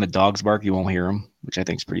noise. Even when the dogs bark, you won't hear them, which I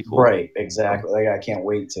think is pretty cool. Right, exactly. Like, I can't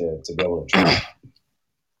wait to be able to try.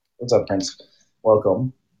 What's up, Prince?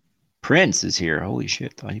 Welcome. Prince is here. Holy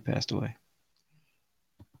shit! Thought he passed away.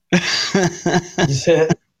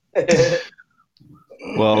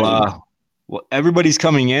 Well, everybody's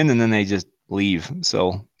coming in and then they just leave.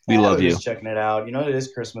 So we love you. Just checking it out. It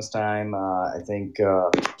is Christmas time. I think I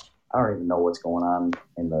don't even know what's going on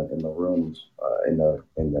in the rooms in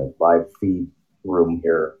the live feed room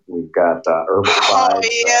here. We've got herbal vibes.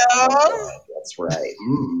 That's right.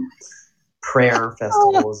 Prayer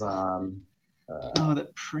festival is on. The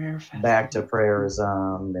prayer festival. Back to prayer is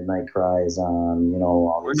on. Midnight Cry is on.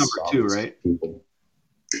 All we're these, number 2, right? People.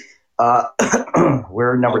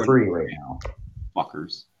 We're number 3 right now.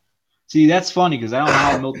 Fuckers. See, that's funny because I don't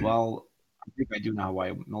know how Well, I think I do know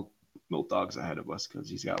why Milt Dog's ahead of us because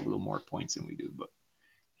he's got a little more points than we do, but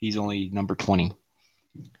he's only number 20,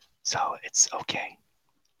 so it's okay.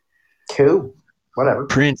 Cool. Whatever.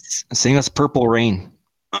 Prince, sing us "Purple Rain."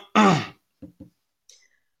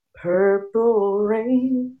 Purple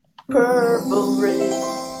rain, purple rain.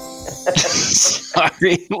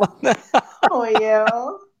 Sorry. Oh yeah.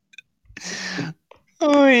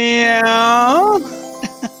 Oh yeah.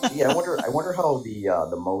 Yeah, I wonder how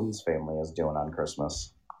the Moans family is doing on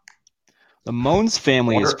Christmas. The Moans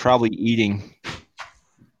family is probably eating.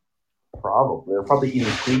 Probably. They're probably eating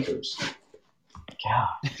tweakers. God.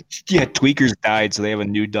 Yeah, Tweakers died, so they have a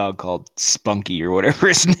new dog called Spunky or whatever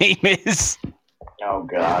his name is. Oh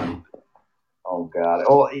God.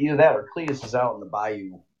 Oh, either that or Cletus is out in the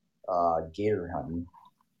bayou gator hunting.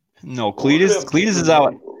 No, Cletus is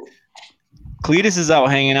out. Cletus is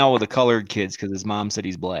out hanging out with the colored kids because his mom said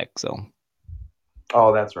he's black. So.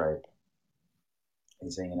 Oh, that's right.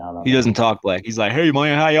 He's hanging out. He doesn't talk black. He's like, "Hey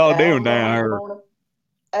man, how y'all doing down here?"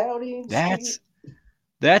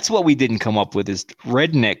 That's what we didn't come up with is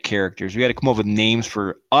redneck characters. We got to come up with names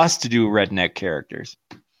for us to do redneck characters.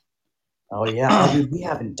 Oh yeah, dude, we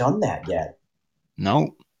haven't done that yet.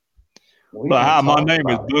 No. Well, hi,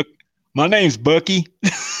 my name's Bucky.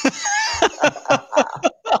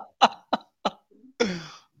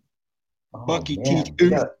 Bucky T.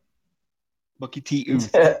 Bucky T.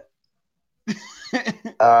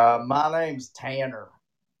 My name's Tanner.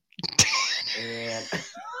 And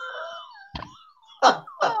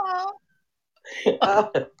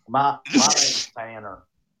my name's Tanner.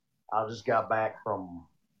 I just got back from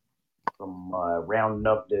rounding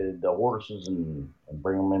up the horses and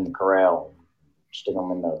bring them in the corral, stick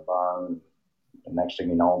them in the barn. The next thing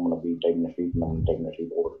you know, I'm going to be taking the sheep and I'm taking the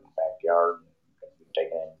sheep over in the backyard.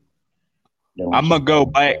 I'm gonna go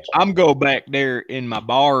back. I'm go back there in my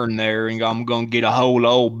barn there, and I'm gonna get a hold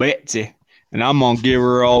of old Betsy, and I'm gonna give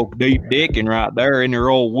her old deep dicking right there in her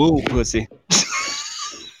old wool pussy.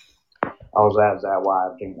 Oh, is that why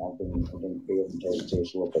I think feel and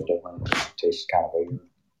taste a little bit different? It tastes kind of weird.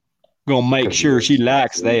 Gonna make sure she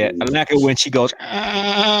likes that. I like it when she goes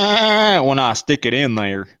when I stick it in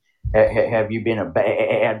there. Have you been a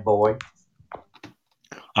bad boy?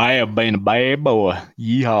 I have been a bad boy.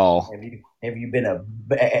 Yeehaw. Have you been a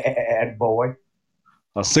bad boy?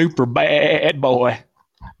 A super bad boy.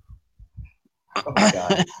 Oh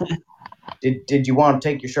God. Did you want to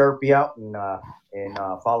take your Sharpie out and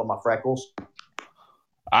follow my freckles?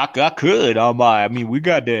 I could. I mean, we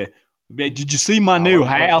got the. Did you see my new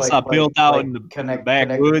house I built out in the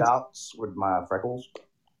backwoods? Dots with my freckles.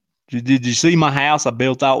 Did you see my house I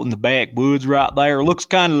built out in the backwoods right there? It looks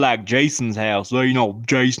kind of like Jason's house. So,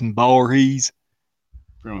 Jason Voorhees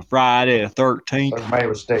from Friday the 13th. It's made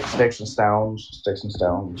with sticks and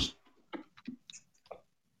stones.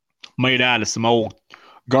 Made out of some old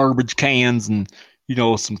garbage cans and,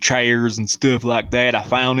 some chairs and stuff like that I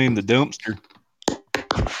found in the dumpster.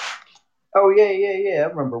 Oh, yeah. I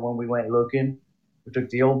remember when we went looking. We took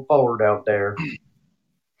the old Ford out there.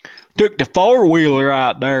 Took the 4-wheeler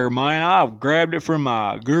out there, man. I grabbed it from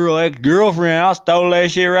my ex-girlfriend. I stole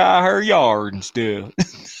that shit right out of her yard and stuff.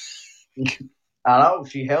 I know.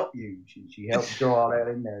 She helped you. She helped throw all that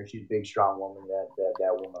in there. She's a big, strong woman.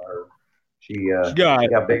 That woman, her. She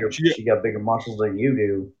got bigger muscles than you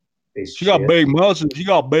do. She got big muscles. She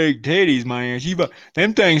got big titties, man.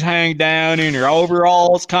 Them things hang down in her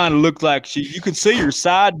overalls. Kind of looks like you can see her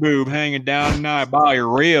side boob hanging down by her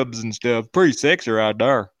ribs and stuff. Pretty sexy right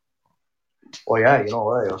there. Well, yeah, you know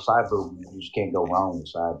what? A side boob, you just can't go wrong with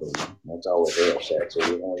side boob. That's always real sexy.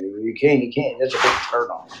 You know, you can't. That's a big turn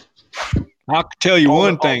on. I can tell you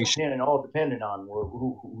one thing. All depending on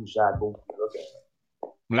whose side boob you look at.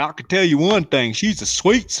 Well, I can tell you one thing. She's a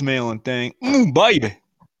sweet smelling thing, baby.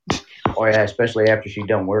 Oh yeah, especially after she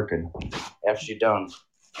done working. After she done,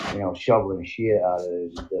 shoveling shit out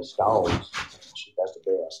of the stalls. That's the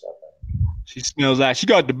best stuff. She smells like she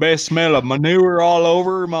got the best smell of manure all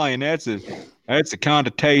over her, man. That's the kind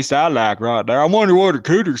of taste I like right there. I wonder what her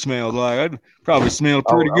cooter smells like. I'd probably smell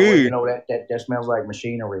pretty good. Well, that smells like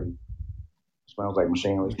machinery. It smells like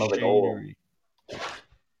machinery. It smells like oil. It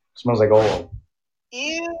smells like oil.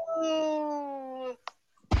 Ew.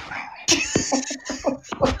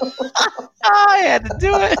 I had to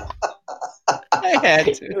do it. I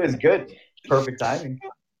had to. It was good. Perfect timing.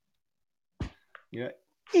 Yeah.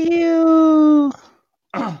 Ew.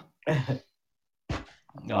 Oh,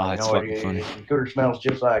 it's fucking funny. Cooter smells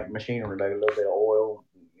just like machinery, like a little bit of oil,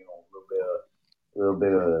 a little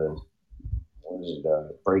bit of what is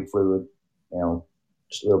it, brake fluid,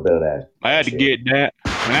 just a little bit of that. I had to get that.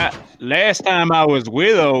 Last time I was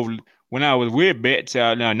when I was with Betsy,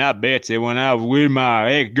 no, not Betsy, when I was with my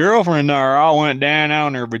ex-girlfriend there, I went down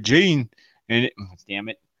on her vagina,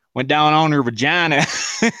 went down on her vagina,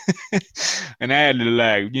 and I had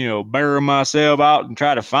to bury myself out and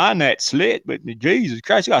try to find that slit. But Jesus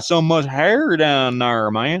Christ, she got so much hair down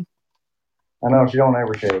there, man. I know she don't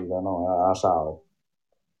ever shave. I know. I saw.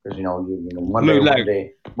 Because Monday,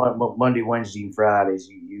 Wednesday, and Fridays,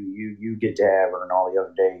 you get to have her, and all the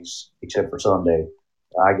other days except for Sunday,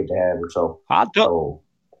 I get to have her. So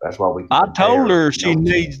that's why we. I told her she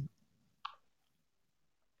needs.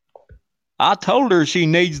 I told her she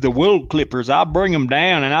needs the wool clippers. I'll bring them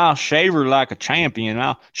down and I'll shave her like a champion.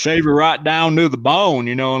 I'll shave her right down to the bone.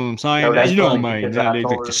 You know what I'm saying? No, you know what I mean? I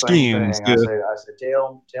told her the same thing. I said,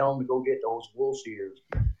 tell them to go get those wool shears,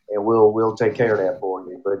 and we'll take care of that for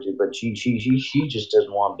you. But she just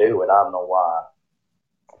doesn't want to do it. I don't know why.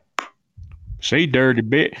 She dirty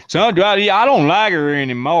bitch. So I don't like her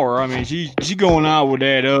anymore. I mean, she going out with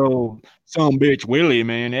that some bitch Willie,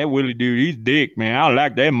 man. That Willie dude, he's dick, man. I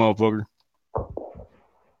like that motherfucker.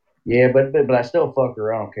 Yeah, but I still fuck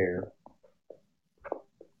her. I don't care.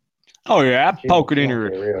 Oh yeah, I'd poke it in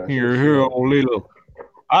her old little.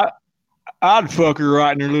 I'd fuck her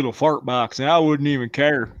right in her little fart box, and I wouldn't even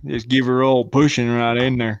care. Just give her old pushing right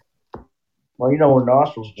in there. Well, her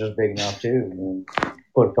nostrils are just big enough too. And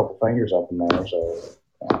put a couple fingers up in there, so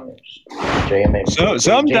jam it.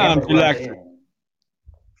 Sometimes you like.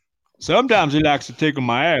 Sometimes he likes to tickle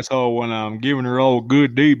my asshole when I'm giving her old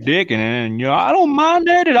good deep dick, and I don't mind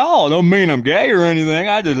that at all. Don't mean I'm gay or anything.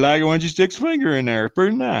 I just like it when she sticks a finger in there. It's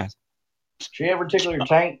pretty nice. She ever tickle your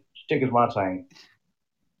taint? She tickles my taint.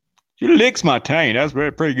 She licks my taint. That's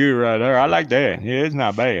pretty good right there. I like that. Yeah, it's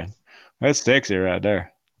not bad. That's sexy right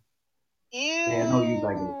there. Ew. Yeah, I know you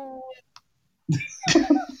like it.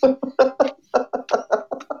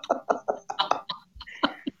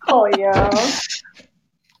 Oh yeah.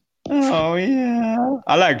 Oh yeah.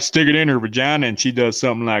 I like to stick it in her vagina and she does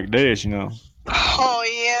something like this, Oh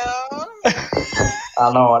yeah.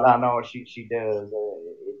 I know she does.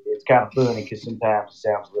 It's kind of funny because sometimes it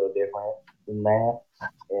sounds a little different than that,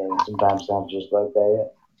 and sometimes it sounds just like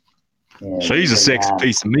that. And she's a sexy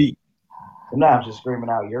piece of meat. Sometimes just screaming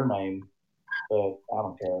out your name, but I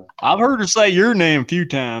don't care. I've heard her say your name a few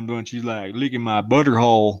times when she's like licking my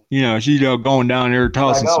butterhole. She's going down there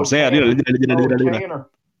tossing some salad.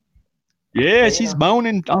 Yeah, Tanner. She's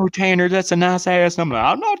moaning. Oh, Tanner, that's a nice ass. I'm like,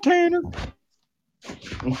 I'm not Tanner.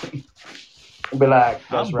 Be like,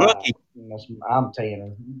 that's I'm right. Bucky. I'm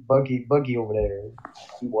Tanner. Bucky over there.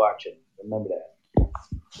 You watching. Remember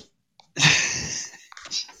that.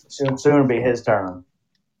 Soon it'll be his turn.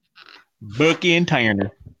 Bucky and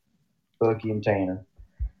Tanner. Bucky and Tanner.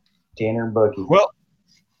 Tanner and Bucky. Well,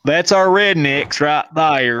 that's our rednecks right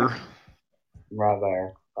there. Right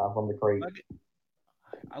there. Right from the creek.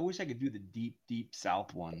 I wish I could do the deep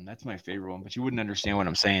south one. That's my favorite one, but you wouldn't understand what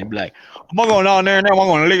I'm saying. Be like, I'm going down there now. I'm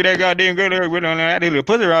going to lick that goddamn good that little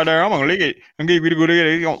pussy right there. I'm going to lick it and give you the good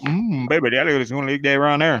baby, that little is going to lick that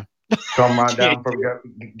right there. Come right down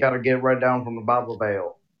got to get right down from the Bible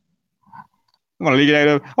Bell. I'm going to lick that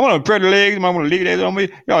up. I'm going to spread the legs. I'm going to lick that on me.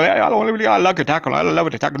 I don't want to I like a taco. I love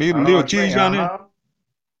it. The taco, little cheese on there.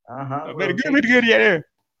 Very good, yeah, there.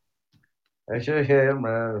 That's just him,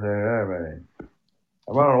 right.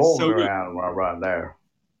 I'm on over around right there.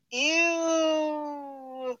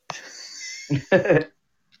 Ew.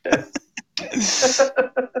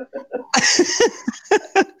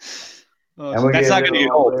 So that's not going to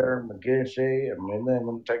get old. There and kiss it, and then I'm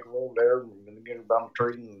going to take her over there and I'm going to get her by the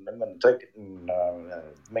tree, and I'm going to take it and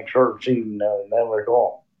make sure she never go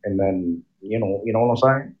on. And then you know what I'm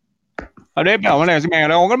saying. Oh, they man,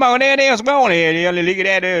 come on there, there's going there. Look at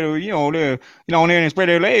that, there and spread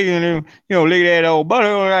their legs, and look at that old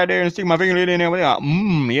butter right there, and stick my finger in there. Yeah,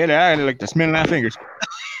 I like the smell of my fingers.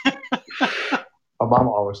 My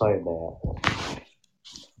mama always said that.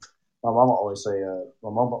 My mama always say,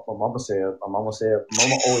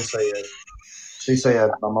 she said,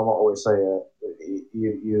 my mama always say,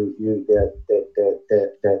 you that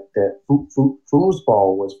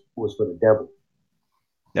foosball was for the devil.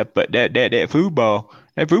 That football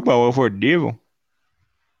was for the devil.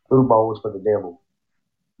 Football was for the devil.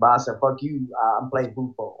 But I said, fuck you, I'm playing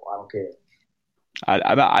football. I don't care.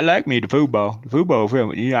 I like me the football. The football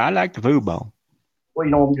film. Yeah, I like the football. Well,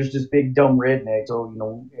 I'm just this big dumb redneck, so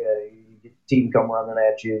you get the team come running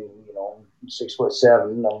at you.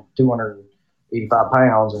 6'7", I'm 285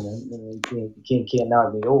 pounds, and you can't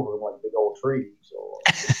knock me over like a big old tree. So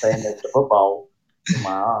I'm just standing there with the football in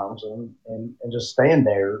my arms and just stand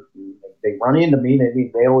there. They run into me,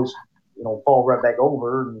 and they always fall right back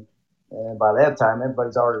over, and by that time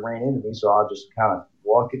everybody's already ran into me. So I just kind of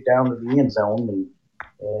walk it down to the end zone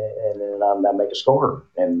and then I make a score,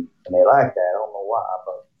 and they like that. I don't know why,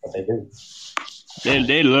 but they do.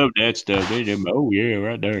 They love that stuff. Oh yeah,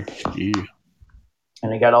 right there. Yeah.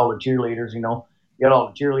 And they got all the cheerleaders. You got all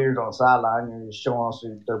the cheerleaders on the sideline. They're just showing us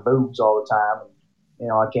their boobs all the time.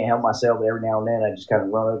 And, I can't help myself. Every now and then, I just kind of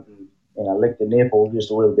run up and I lick the nipple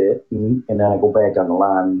just a little bit, and then I go back on the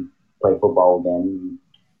line and play football again.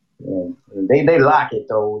 And they like it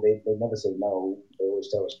though. They never say no. They always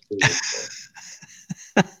tell us to do it. So.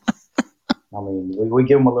 I mean, we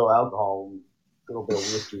give them a little alcohol, a little bit of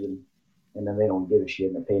whiskey, and then they don't give a shit,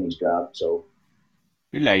 and the pennies drop. So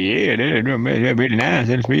you're like, yeah, they're really nice.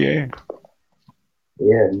 That's me, yeah.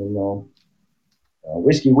 Yeah, and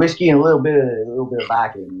whiskey, and a little bit of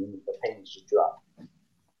vodka, and the pennies just drop.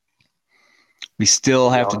 We still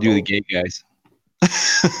have to do the gay guys.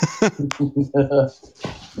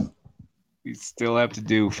 We still have to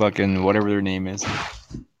do fucking whatever their name is.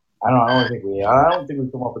 I don't think we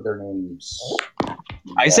come up with their names.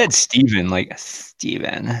 I said Steven, like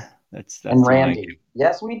Steven. That's and Randy.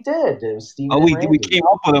 Yes, we did. It was Steven. Oh, we came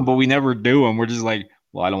up with them, but we never do them. We're just like,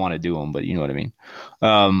 well, I don't want to do them, but you know what I mean.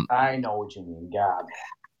 I know what you mean. God,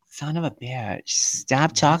 son of a bitch!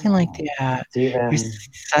 Stop talking like that. Steven. You're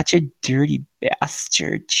such a dirty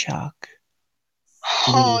bastard, Chuck.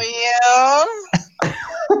 Oh yeah.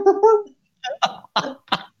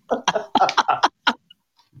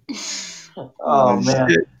 Oh man!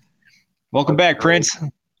 Shit. Welcome back, Prince.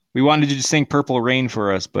 We wanted you to sing "Purple Rain"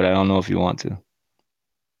 for us, but I don't know if you want to.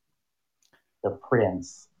 The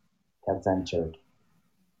Prince has entered.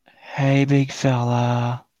 Hey, big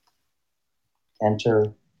fella.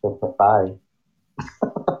 Enter the bye.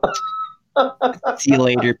 See you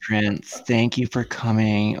later, Prince. Thank you for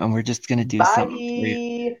coming. And we're just gonna do something for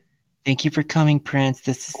you. Thank you for coming, Prince.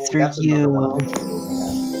 This is for you.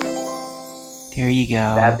 There you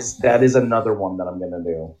go. That is another one that I'm gonna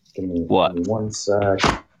do. Give me one sec.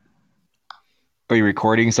 Are you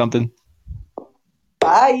recording something?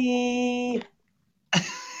 Bye.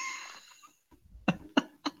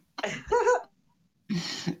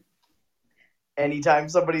 Anytime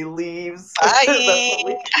somebody leaves,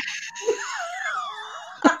 Bye.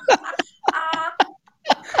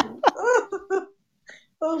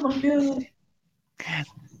 Oh my god.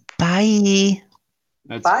 Bye.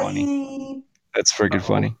 That's Bye. funny. That's freaking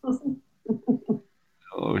funny.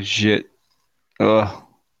 Oh shit. Ugh.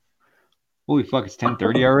 Holy fuck, it's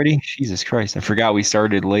 10:30 already? Jesus Christ. I forgot we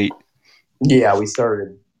started late. Yeah, we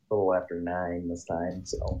started a little after 9 this time,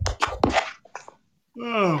 so.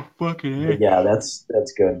 Oh, fucking heck. Yeah, that's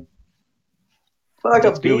good. Fuck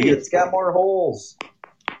a bee, it's got more holes.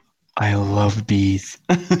 I love bees.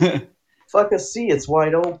 Fuck a C, it's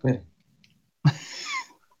wide open.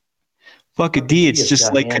 Fuck a D, it's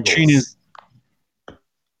just like handles. Katrina's.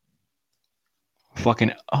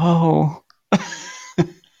 Fucking, oh.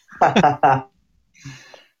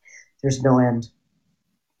 There's no end.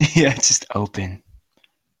 Yeah, it's just open.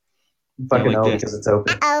 Fucking like because it's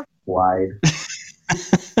open. Uh-oh. Wide.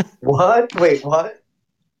 What? Wait, what?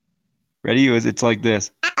 Ready? It's like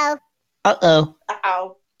this. Uh-oh. Uh-oh.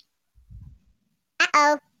 Uh-oh.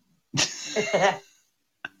 Uh-oh.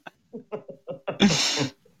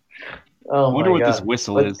 Oh I wonder my what God. this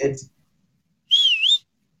whistle is.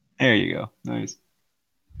 There you go. Nice.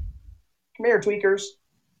 Come here, tweakers.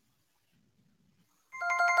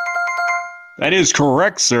 That is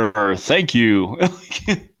correct, sir. Thank you.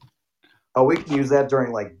 Oh, we can use that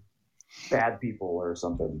during like bad people or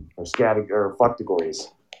something, or or fuckcategories.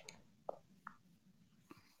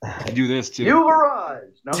 I do this too. You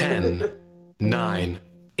arrived. No. 10, 9,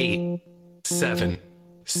 8, 7,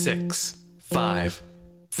 6, 5,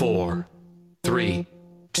 4, 3,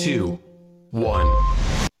 2,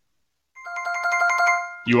 1.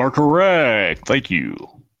 You are correct. Thank you.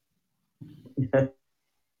 It'd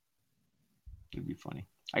be funny.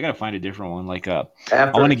 I gotta find a different one. Like I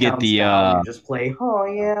want to get the. You just play. Oh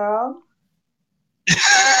yeah.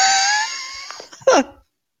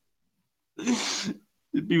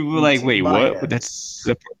 People were like, wait, what? Is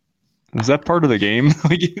that part of the game?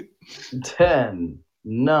 10,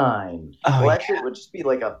 9. Oh, well, yeah. actually, it would just be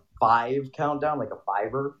like a 5 countdown, like a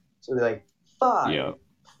fiver. So they're like 5,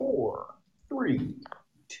 4, 3,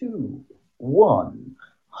 2, 1.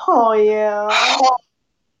 Oh yeah.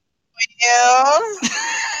 Yeah.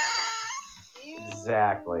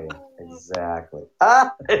 Exactly. Thank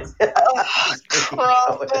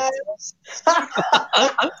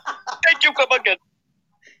you, come again.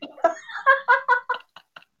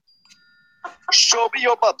 Show me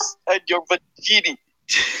your bumps and your vagini.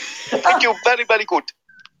 Thank you, very, very good.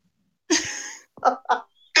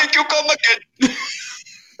 Thank you, come again.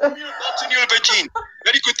 Your bumps and your vagine.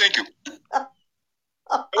 Very good, thank you. I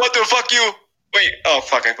want to fuck you. Wait, oh,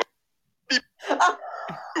 fuck. Beep.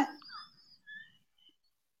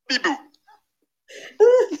 Beep. Boo.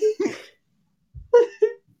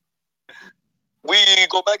 We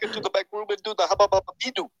go back into the back room and do the hubba bubba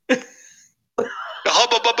bee-doo. The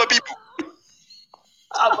hubba bubba bee-boo.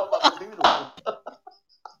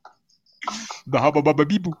 The hubba bubba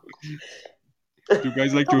beeboo. Do you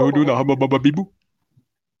guys like to do the hubba bubba beeboo?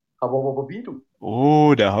 Hubba bubba bee-doo.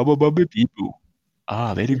 Oh, the hubba bubba beeboo.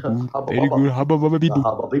 Ah, very good. Very good. Hubba bubba beeboo.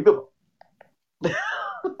 Hubba bee-boo.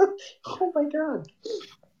 Oh my god.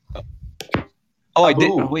 Oh, I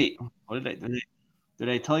did. Wait, what did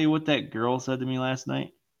I tell you what that girl said to me last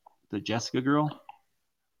night? The Jessica girl?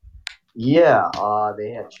 Yeah,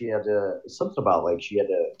 she had to something about like she had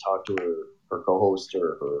to talk to her co-host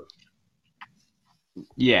or her.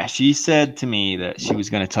 Yeah, she said to me that she was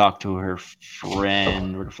going to talk to her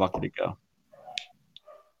friend. Where the fuck did it go?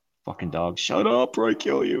 Fucking dog! Shut up, or I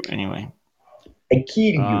kill you. Anyway, I kill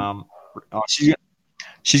you.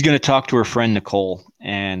 She's going to talk to her friend Nicole,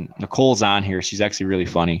 and Nicole's on here. She's actually really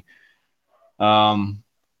funny. Let's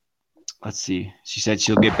see. She said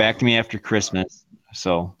she'll get back to me after Christmas,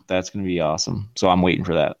 so that's going to be awesome. So I'm waiting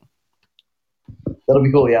for that. That'll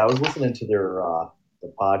be cool. Yeah, I was listening to their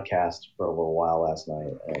the podcast for a little while last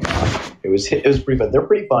night, and it was pretty fun. They're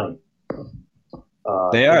pretty funny.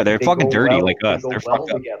 They are. They're fucking dirty like us. They're well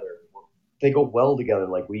fucked up. together. They go well together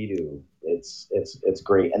like we do. It's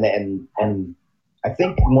great. And I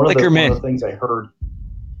think one of the things I heard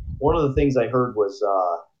was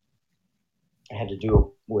it had to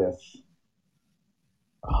do with,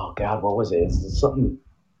 oh God, what was it? It's something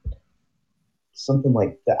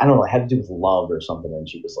like that. I don't know. It had to do with love or something. And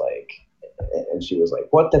she was like,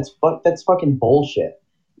 what? That's fucking bullshit.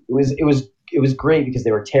 It was great because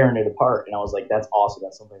they were tearing it apart. And I was like, that's awesome.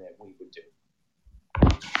 That's something that we would do.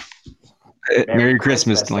 Merry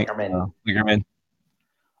Christmas, Lingerman.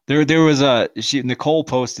 There was Nicole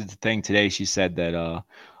posted the thing today. She said that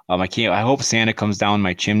I hope Santa comes down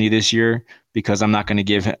my chimney this year because I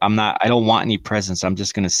don't want any presents. I'm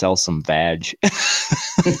just gonna sell some vag. That's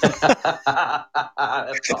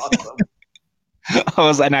awesome.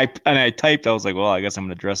 I typed, I was like, well, I guess I'm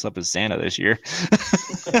gonna dress up as Santa this year.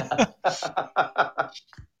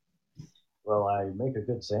 Well, I make a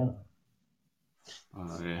good Santa.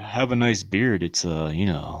 Have a nice beard. It's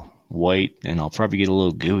white, and I'll probably get a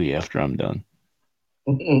little gooey after I'm done.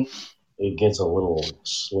 It gets a little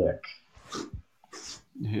slick.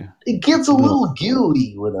 Yeah. It gets a little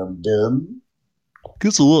gooey when I'm done.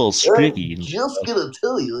 Gets a little sticky. I'm just gonna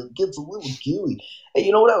tell you, it gets a little gooey. Hey,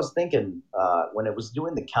 you know what I was thinking when it was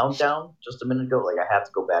doing the countdown just a minute ago? Like, I have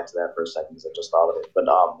to go back to that for a second because I just thought of it. But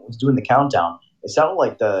when it was doing the countdown, it sounded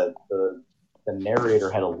like the narrator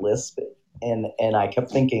had a lisp, and I kept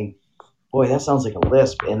thinking, boy, that sounds like a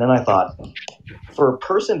lisp. And then I thought, for a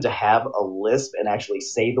person to have a lisp and actually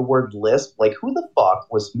say the word lisp, like, who the fuck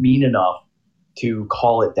was mean enough to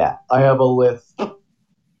call it that? I have a lisp. I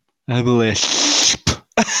have a lisp.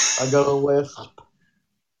 I got a lisp.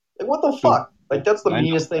 Like, what the fuck? Like, that's the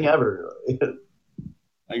meanest thing ever.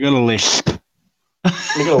 I got a lisp. I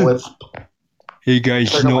got a lisp. Hey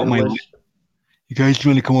guys, you know what you guys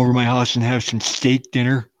want to come over to my house and have some steak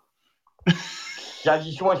dinner? I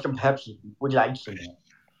just want some Pepsi. Would you like some?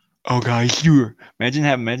 Oh, guys, imagine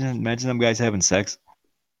them guys having sex.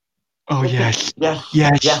 Oh yes,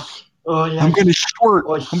 Yes. Oh yes. I'm gonna squirt.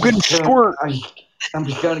 I'm gonna squirt. I'm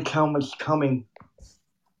just gonna come. It's coming.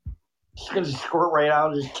 It's gonna squirt right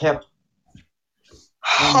out of his tip.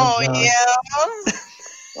 Oh yeah.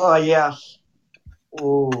 Oh yes.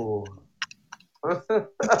 Ooh.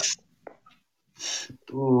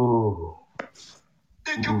 Ooh.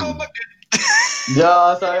 Thank you, come again.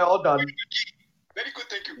 Yes, I all done. Very good,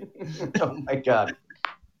 thank you. Oh my god.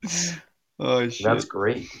 Oh shit. That's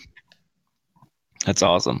great. That's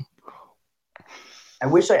awesome. I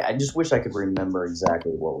just wish I could remember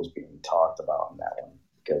exactly what was being talked about in that one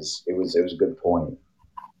because it was a good point.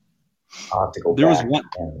 I'll have to go back.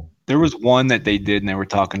 There was one that they did, and they were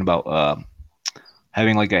talking about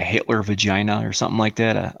having like a Hitler vagina or something like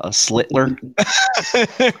that, a slitler,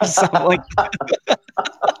 or something like that.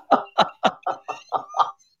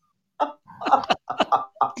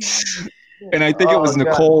 And I think it was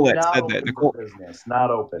Nicole that said that. Nicole, business, not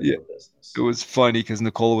open for business. It was funny because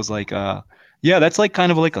Nicole was like, yeah, that's like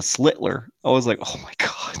kind of like a slitler. I was like, oh my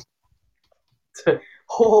god. I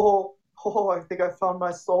think I found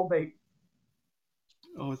my soulmate.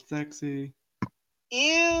 Oh, it's sexy.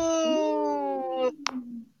 Ew.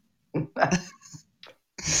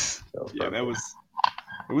 Yeah, it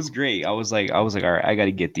was great. I was like, all right, I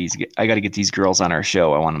gotta get these girls on our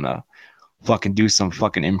show. I want them to fucking do some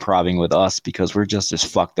fucking improving with us because we're just as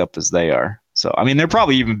fucked up as they are. So I mean, they're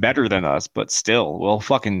probably even better than us, but still, we'll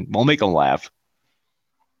make them laugh.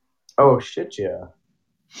 Oh shit, yeah.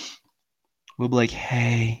 We'll be like,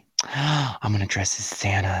 hey, I'm gonna dress as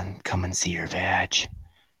Santa and come and see your vag.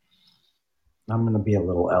 I'm gonna be a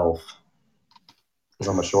little elf because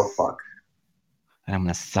I'm a short fuck. And I'm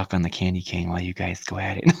gonna suck on the candy cane while you guys go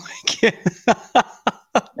at it.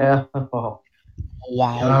 Yeah.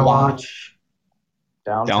 Wow. Watch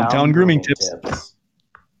downtown grooming tips.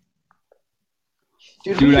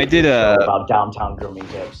 Dude, I did about downtown grooming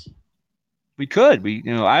tips. We could.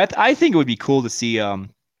 I think it would be cool to see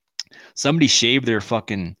somebody shave their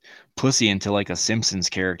fucking pussy into like a Simpsons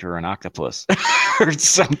character or an octopus or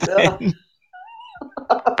something.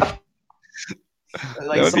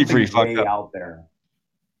 Like that would be pretty fucked up. Out there.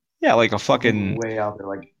 Yeah, like a fucking way out there,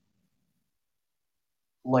 like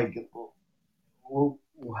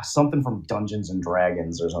something from Dungeons and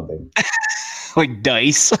Dragons or something. Like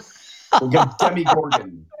dice. Like a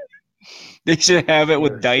Demigorgon. They should have it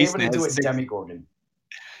with dice. Shave it into a Demigorgon.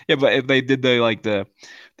 Yeah, but if they did the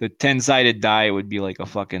 10-sided die, it would be like a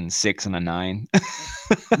fucking 6 and a 9.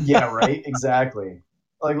 Yeah, right. Exactly.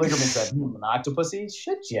 Like Liquorman said, an octopusy?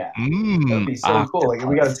 Shit, yeah. That'd be so cool. Like,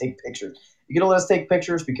 we got to take pictures. You gotta let us take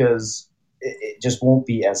pictures because it just won't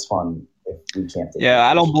be as fun if we can't take pictures.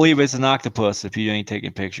 I don't believe it's an octopus if you ain't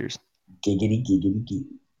taking pictures. Giggity, giggity, goo.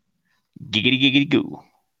 Giggity, giggity, goo.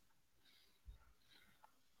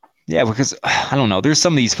 Yeah, because I don't know. There's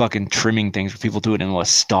some of these fucking trimming things where people do it in a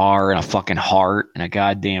star and a fucking heart and a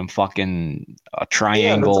goddamn fucking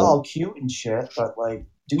triangle. Yeah, that's all cute and shit, but like,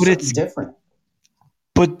 do something different.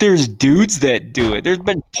 But there's dudes that do it. There's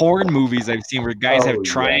been porn movies I've seen where guys have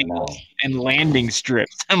triangles and landing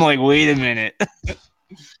strips. I'm like, wait a minute.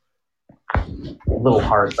 Little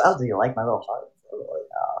hearts. Oh, do you like my little hearts?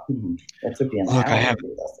 It took me an hour to do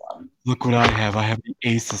this one. Look what I have. I have the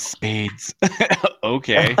ace of spades.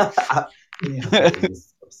 Okay. Ace of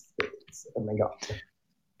spades. Oh my god.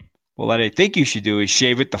 Well, what I think you should do is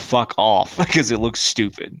shave it the fuck off because it looks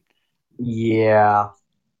stupid. Yeah.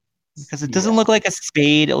 Because it doesn't look like a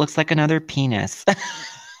spade. It looks like another penis.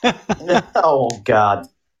 Oh, God.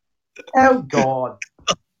 Oh, God.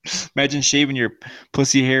 Imagine shaving your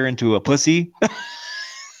pussy hair into a pussy.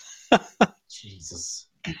 Jesus.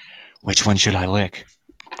 Which one should I lick?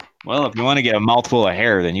 Well, if you want to get a mouthful of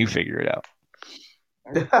hair, then you figure it out.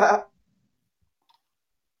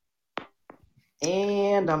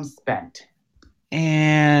 And I'm spent.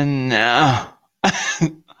 And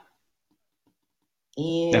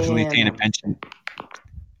definitely paying attention.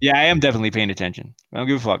 Yeah, I am definitely paying attention. I don't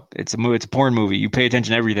give a fuck. It's a porn movie. You pay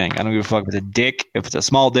attention to everything. I don't give a fuck if it's a dick. If it's a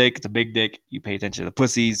small dick, it's a big dick. You pay attention to the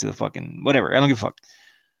pussies, to the fucking whatever. I don't give a fuck.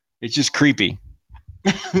 It's just creepy.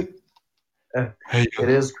 Hey, it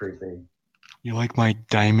is creepy. You like my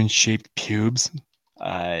diamond-shaped pubes?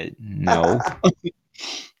 No.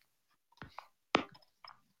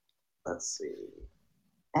 Let's see.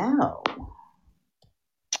 Ow.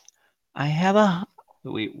 I have a...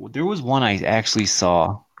 Wait, there was one I actually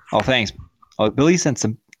saw. Oh, thanks. Oh, Billy sent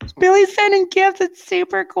some... Billy's sending gifts. It's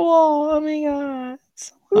super cool. Oh, my God.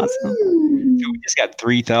 It's awesome. Dude, we just got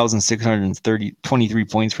 3,623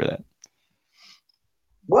 points for that.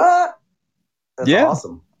 What? That's Yeah.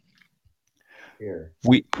 awesome. Here.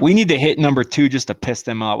 We need to hit number 2 just to piss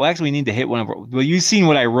them off. Well, actually, we need to hit one of our... Well, you seen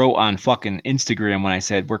what I wrote on fucking Instagram when I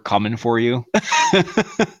said, we're coming for you?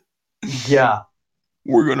 Yeah.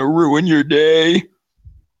 We're going to ruin your day.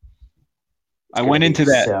 I went into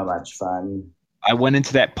that. So much fun. I went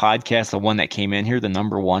into that podcast, the one that came in here, the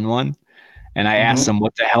number one, and I asked them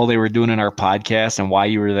what the hell they were doing in our podcast and why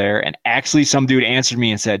you were there. And actually, some dude answered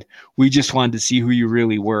me and said, we just wanted to see who you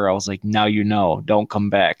really were. I was like, now you know. Don't come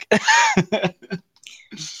back.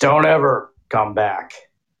 Don't ever come back.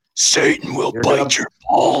 Satan will bite your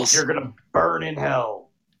balls. You're going to burn in hell.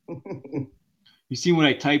 You see what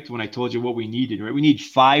I typed when I told you what we needed, right? We need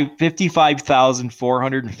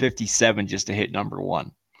 55,457 just to hit number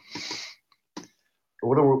 1.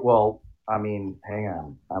 Well, I mean, hang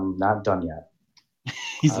on. I'm not done yet.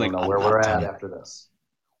 He's I like, don't know where we're at after this.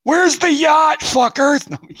 Where's the yacht, fuckers?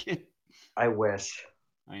 No, I'm kidding. I wish.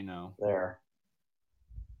 I know. There.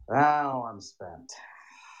 Now I'm spent.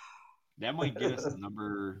 That might get us to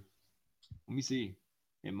number... Let me see.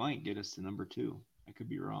 It might get us to number 2. I could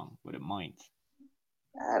be wrong, but it might.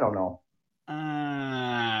 I don't know.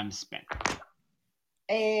 I'm spent.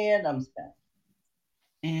 And I'm spent.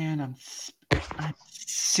 And I'm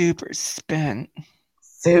super spent.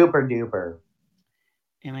 Super duper.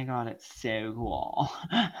 Oh my god, it's so cool.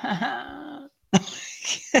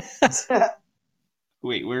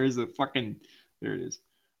 Wait, where is the fucking... There it is.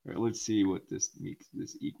 All right, let's see what this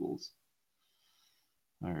equals.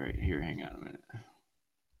 All right, here, hang on a minute.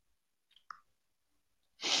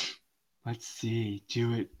 Let's see.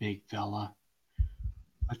 Do it, big fella.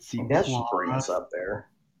 Let's see. That should bring us up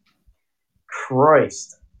there.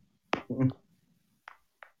 Christ.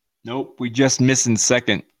 Nope, we just missing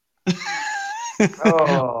second.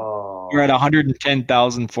 Oh. We're at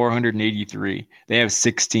 110,483. They have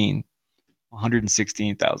 16.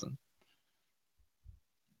 116,000.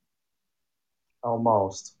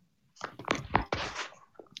 Almost.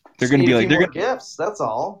 They're going to be like... They're gonna gifts, that's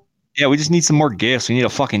all. Yeah, we just need some more gifts. We need a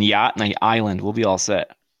fucking yacht and an island. We'll be all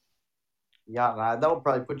set. Yeah, that would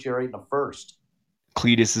probably put you right in the first.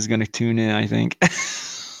 Cletus is going to tune in, I think.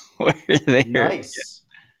 We're there. Nice.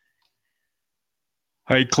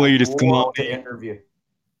 Hey, Cletus, come on.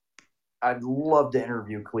 I'd love to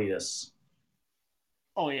interview Cletus.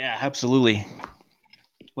 Oh, yeah, absolutely.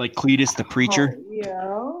 Like Cletus the preacher. Oh,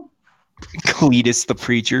 yeah. Cletus the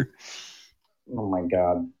preacher. Oh, my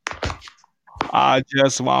God. I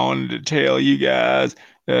just wanted to tell you guys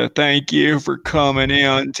thank you for coming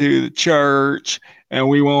in to the church. And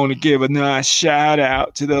we want to give a nice shout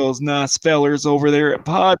out to those nice fellers over there at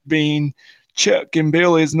Podbean. Chuck and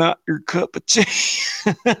Billy's not your cup of tea.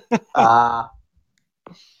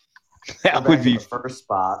 That would be the first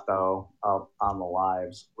spot, though, up on the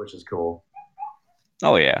lives, which is cool.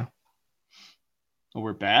 Oh, yeah. Oh,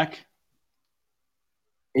 we're back?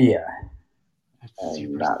 Yeah.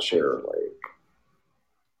 I'm not sure, like...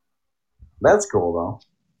 That's cool, though.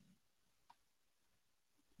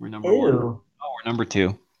 We're number 1. Oh, we're number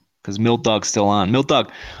 2. Because Milt Dog's still on. Milt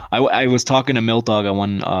Dog, I was talking to Milt Dog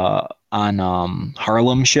on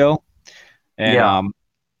Harlem show. And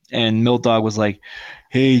and Milt Dog was like,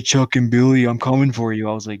 hey, Chuck and Billy, I'm coming for you.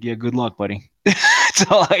 I was like, yeah, good luck, buddy. That's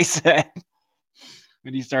all I said.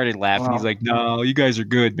 And he started laughing. Wow. He's like, no, you guys are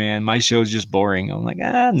good, man. My show's just boring. I'm like,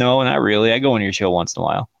 no, not really. I go on your show once in a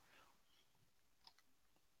while.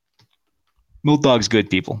 Milt Dog's good,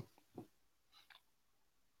 people.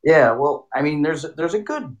 Yeah, well, I mean, there's a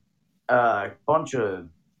good bunch of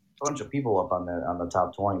people up on the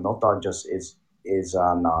top 20. Milt Dog just is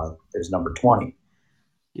on is number 20.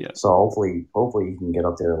 Yeah. So hopefully he can get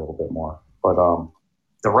up there a little bit more. But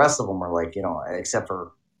the rest of them are like, except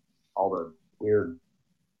for all the weird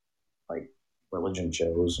like religion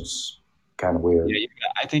shows, it's kind of weird. Yeah,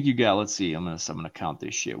 I think you got. Let's see. I'm gonna count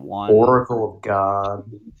this shit. 1, Oracle of God,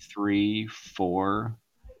 3, 4,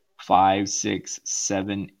 5, 6,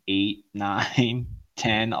 7, 8, 9,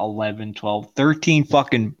 10, 11, 12, 13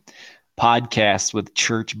 fucking podcasts with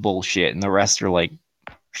church bullshit, and the rest are like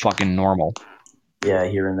fucking normal. Yeah,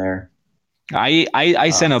 here and there.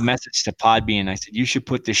 I sent a message to Podbean. I said you should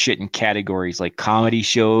put this shit in categories like comedy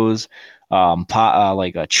shows,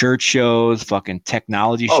 like church shows, fucking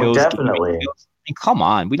technology shows. Definitely. I mean, come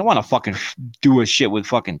on, we don't want to fucking do a shit with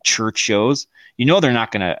fucking church shows. They're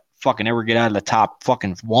not gonna fucking ever get out of the top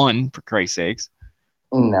fucking 1, for Christ's sakes.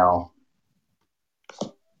 No.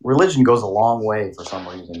 Religion goes a long way for some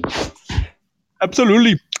reason.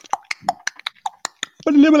 Absolutely.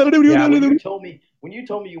 Yeah, when you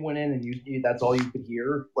told me you went in and you that's all you could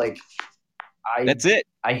hear, like that's it.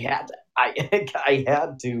 I had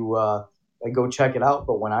to I go check it out.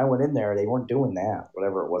 But when I went in there, they weren't doing that.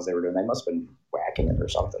 Whatever it was they were doing, they must have been whacking it or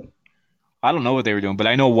something. I don't know what they were doing, but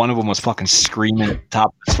I know one of them was fucking screaming at the top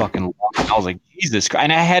of his fucking lungs. I was like, Jesus Christ.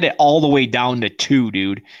 And I had it all the way down to 2,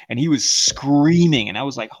 dude. And he was screaming. And I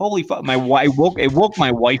was like, holy fuck. It woke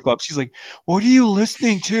my wife up. She's like, what are you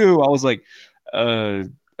listening to? I was like, a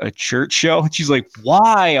church show. And she's like,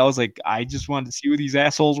 why? I was like, I just wanted to see who these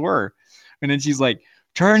assholes were. And then she's like,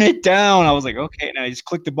 turn it down. I was like, okay. And I just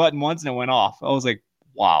clicked the button once and it went off. I was like,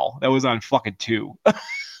 wow, that was on fucking 2.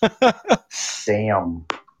 Damn.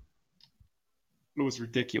 It was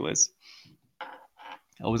ridiculous.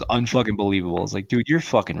 It was unfucking believable. I was like, dude, you're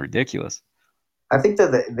fucking ridiculous. I think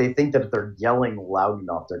that they think that if they're yelling loud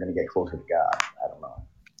enough, they're going to get closer to God. I don't know.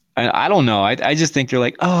 I don't know. I just think they're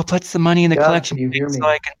like, oh, put some money in the God, collection can you hear me? so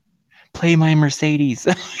I can play my Mercedes.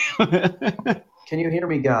 Can you hear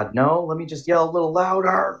me, God? No? Let me just yell a little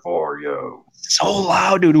louder for you. So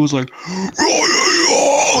loud, dude. It was like,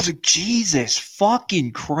 I was like, Jesus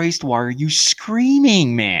fucking Christ, why are you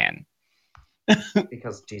screaming, man?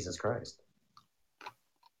 Because Jesus Christ.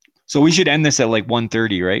 So we should end this at like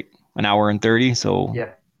 1:30, right? An hour and 30. So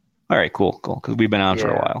yeah. All right, cool. Because we've been on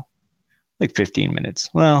for a while. Like 15 minutes.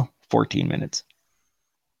 Well, 14 minutes.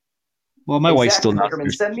 Well, my wife's still not.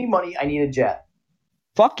 Send me money. I need a jet.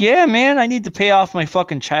 Fuck yeah, man. I need to pay off my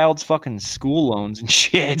fucking child's fucking school loans and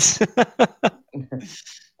shit.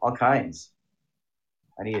 All kinds.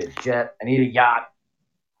 I need a jet. I need a yacht.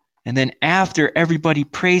 And then after everybody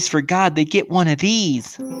prays for God, they get one of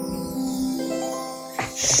these.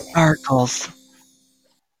 Sparkles.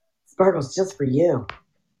 Sparkles just for you.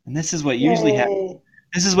 And this is what usually happens.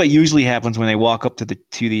 This is what usually happens when they walk up to the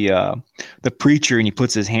preacher and he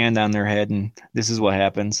puts his hand on their head, and this is what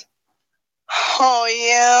happens. Oh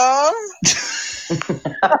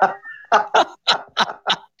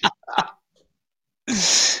yeah.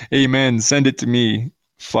 Amen. Send it to me.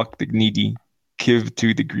 Fuck the needy. Give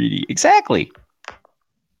to the greedy. Exactly.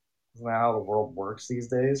 Isn't that how the world works these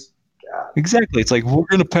days? God. Exactly. It's like, we're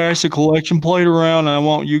going to pass a collection plate around, and I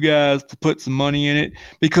want you guys to put some money in it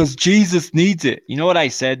because Jesus needs it. You know what I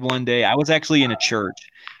said one day? I was actually in a church,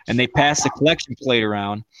 and they passed a collection plate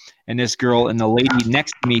around, and this girl and the lady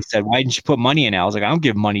next to me said, why didn't you put money in it? I was like, I don't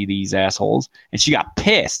give money to these assholes. And she got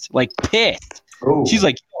pissed. Like, pissed. Ooh. She was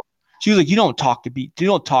like, you don't talk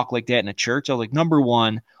like that in a church. I was like, number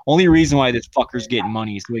one, only reason why this fucker's getting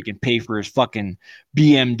money is so he can pay for his fucking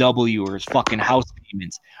BMW or his fucking house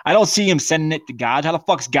payments. I don't see him sending it to God. How the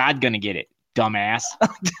fuck's God gonna get it, dumbass? I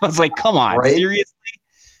was like, come on, right? Seriously?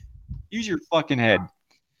 Use your fucking head.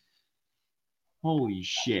 Holy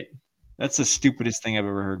shit. That's the stupidest thing I've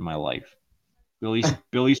ever heard in my life. Billy's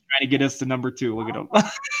trying to get us to number 2. Look at him.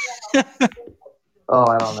 Oh,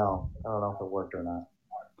 I don't know. I don't know if it worked or not.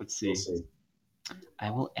 Let's see. I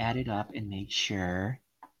will add it up and make sure.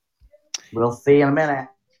 We'll see in a minute.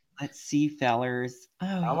 Let's see, fellers. Oh,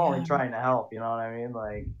 I'm only trying to help. You know what I mean?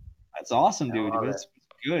 Like, that's awesome, dude. That's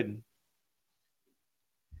good.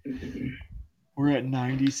 We're at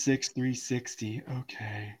 96,360.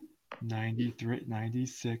 Okay. 93,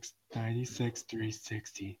 96,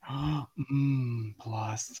 360.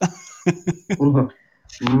 Plus.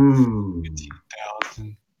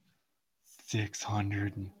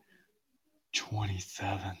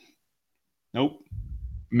 15,627. Nope.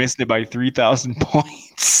 Missed it by 3,000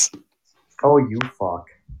 points. Oh, you fuck.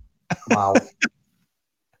 Wow.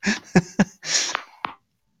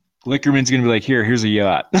 Lickerman's going to be like, here's a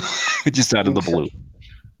yacht. Just out of the blue.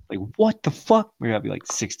 Like, what the fuck? We're going to be like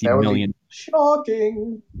 60 million.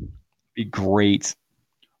 Shocking. Be great.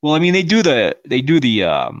 Well, I mean, they do the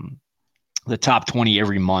top 20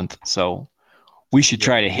 every month. So we should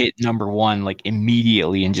try to hit number 1 like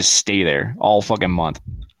immediately and just stay there all fucking month.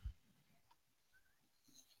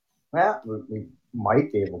 Yeah, we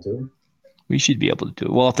might be able to. We should be able to do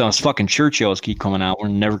it. Well, if those fucking church shows keep coming out, we're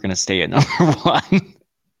never going to stay at number 1.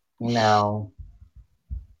 No.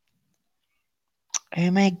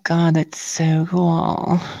 Oh my god, that's so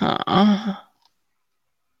cool.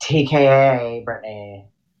 TKA, Brittany.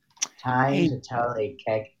 Time to totally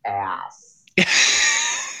kick ass.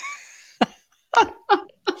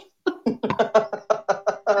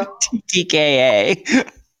 TKA.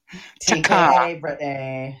 TKA,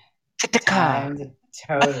 Brittany. Time to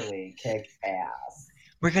totally kick ass.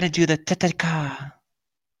 We're gonna do the ta-ta-ka.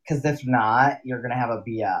 Because if not, you're gonna have a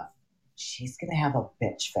BF. She's gonna have a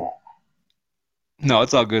bitch fit. No,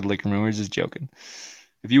 it's all good, Lickerman. We're just joking.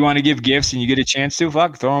 If you want to give gifts and you get a chance to,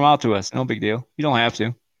 fuck, throw them out to us. No big deal. You don't have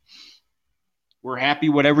to. We're happy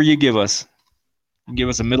whatever you give us. You give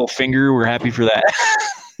us a middle finger, we're happy for that.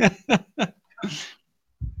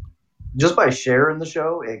 just by sharing the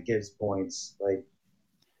show, it gives points. Like,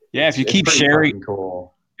 yeah, if you keep sharing,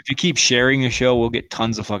 cool. If you keep sharing the show, we'll get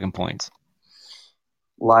tons of fucking points.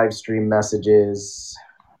 Live stream messages,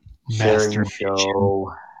 sharing the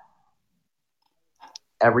show.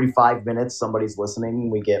 Every 5 minutes, somebody's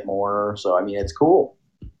listening. We get more. So I mean, it's cool.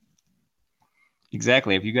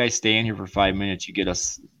 Exactly. If you guys stay in here for 5 minutes, you get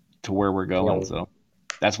us to where we're going. So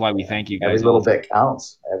that's why we thank you guys. Every little bit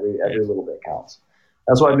counts. Every little bit counts.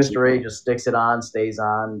 That's why Absolutely. Mr. A just sticks it on, stays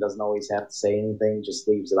on, doesn't always have to say anything, just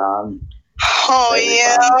leaves it on. Oh,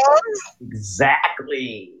 yeah.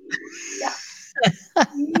 Exactly.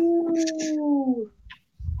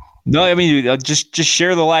 No, I mean, just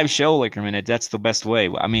share the live show like a minute. That's the best way.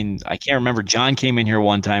 I mean, I can't remember. John came in here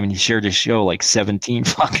one time and he shared his show like 17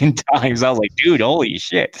 fucking times. I was like, dude, holy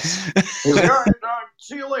shit. He's like, all right,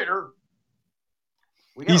 see you later.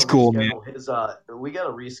 He's cool, man. We got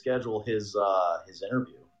to reschedule his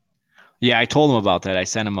interview. Yeah, I told him about that. I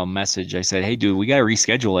sent him a message. I said, hey, dude, we got to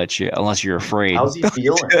reschedule that shit unless you're afraid. How's he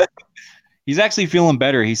feeling? He's actually feeling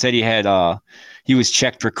better. He said he was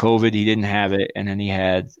checked for COVID. He didn't have it. And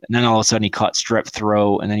then all of a sudden he caught strep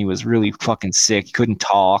throat and then he was really fucking sick. He couldn't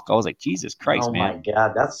talk. I was like, Jesus Christ, man. Oh my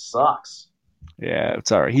God, that sucks. Yeah,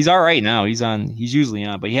 it's all right. He's all right now. He's usually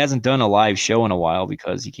on, but he hasn't done a live show in a while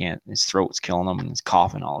because his throat's killing him and he's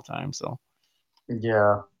coughing all the time. So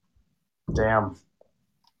yeah. Damn.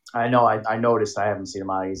 I know. I noticed. I haven't seen him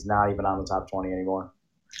out. He's not even on the top 20 anymore.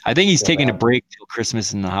 I think he's taking a break till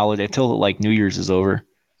Christmas and the holiday, till like New Year's is over.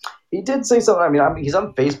 He did say something. I mean, he's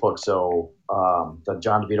on Facebook, so the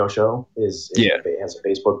John DeVito show has a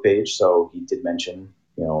Facebook page. So he did mention,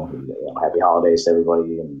 happy holidays to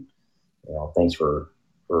everybody, and thanks for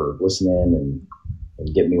listening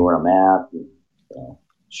and getting me where I'm at. And,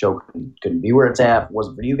 show couldn't be where it's at if it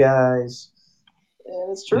wasn't for you guys.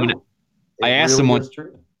 And it's true. I asked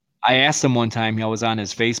him one time, I was on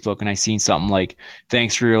his Facebook and I seen something like,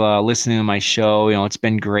 thanks for listening to my show. It's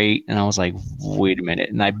been great. And I was like, wait a minute.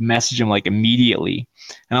 And I messaged him like immediately.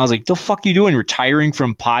 And I was like, the fuck you doing? Retiring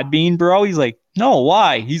from Podbean, bro? He's like, no,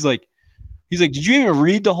 why? He's like, did you even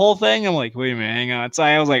read the whole thing? I'm like, wait a minute, hang on. So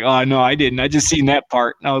I was like, oh, no, I didn't. I just seen that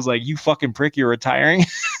part. And I was like, you fucking prick, you're retiring.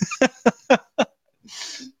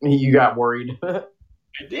 You got worried. I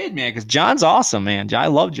did, man, because John's awesome, man. I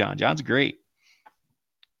love John. John's great.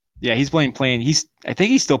 Yeah, he's playing. I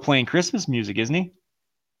think he's still playing Christmas music, isn't he?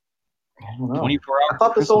 I don't know. 24 hours.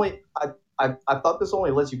 I thought this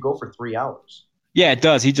only lets you go for 3 hours. Yeah, it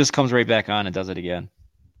does. He just comes right back on and does it again.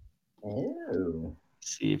 Ew.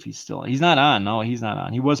 See if he's not on. No, he's not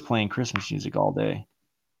on. He was playing Christmas music all day.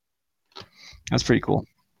 That's pretty cool.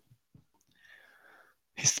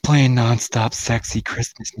 He's playing nonstop sexy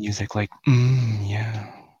Christmas music like,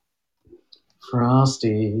 yeah.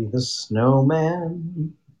 Frosty the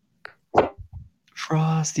Snowman.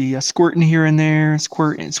 Frosty, squirting here and there,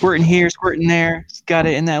 squirting here, squirting there. He's got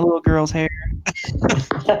it in that little girl's hair.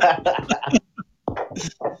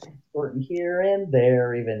 Squirting here and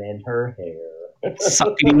there, even in her hair.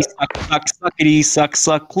 Suckity, suckity,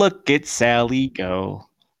 suck. Look at Sally go.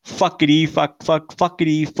 Fuckity,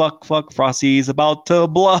 fuckity, fuck. Frosty's about to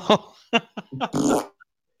blow.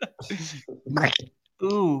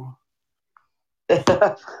 Ooh.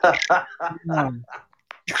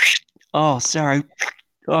 Oh, sorry.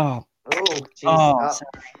 Oh. Sorry.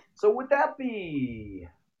 So would that be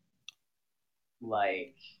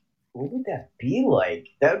like? What would that be like?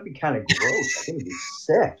 That would be kind of gross. I think it'd be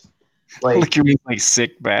sick. Look at me like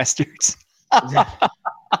sick bastards.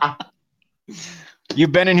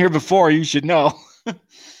 You've been in here before. You should know.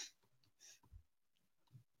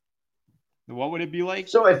 What would it be like?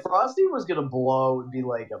 So if Frosty was gonna blow, it would be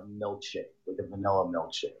like a milkshake, like a vanilla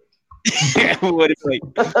milkshake. Yeah, what if it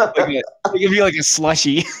could be like a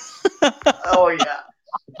slushy. Oh yeah,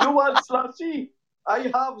 you want slushy? I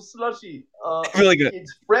have slushy.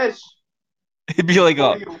 It's fresh. It'd be like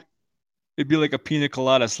a pina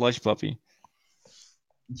colada slush puppy.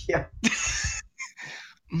 Yeah.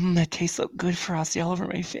 That tastes so good, Frosty, all over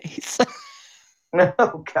my face.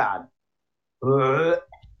 Oh God.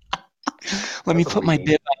 Let me put my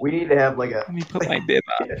bib on. We need to have like a. Let me put my bib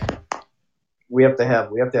on. We have to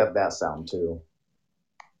have that sound too.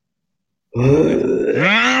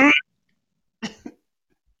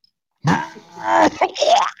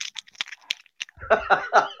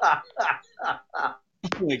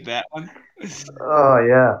 Like that one. Oh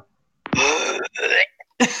yeah.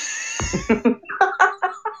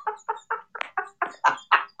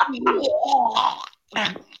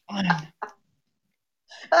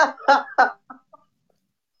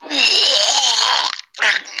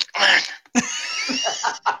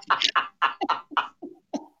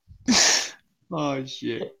 Oh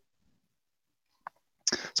shit.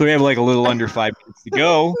 So we have like a little under 5 minutes to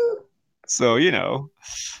go. So, you know,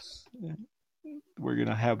 we're going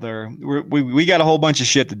to have we got a whole bunch of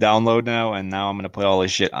shit to download now. And now I'm going to put all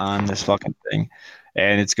this shit on this fucking thing.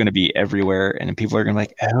 And it's going to be everywhere. And people are going to be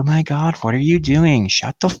like, oh my God, what are you doing?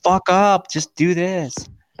 Shut the fuck up. Just do this.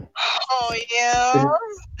 Oh, yeah.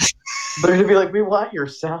 They're going to be like, we want your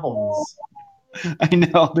sounds. I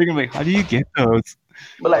know. They're going to be like, how do you get those?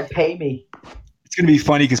 But like, pay me. It's going to be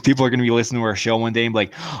funny because people are going to be listening to our show one day and be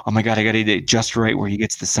like, oh my God, I got to get it just right where he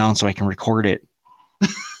gets the sound so I can record it.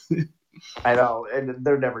 I know. And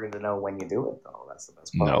they're never going to know when you do it, though. That's the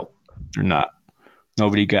best part. No, they're not.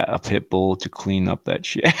 Nobody got a pit bull to clean up that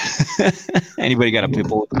shit. Anybody got a pit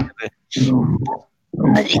bull?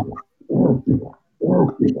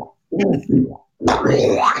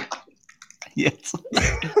 Yes.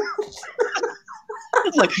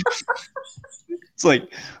 It's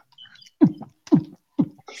like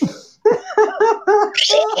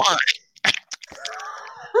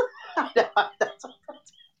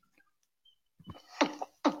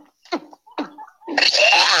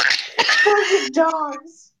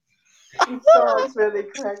Dogs. Dogs, man, they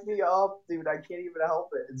crack me up, dude. I can't even help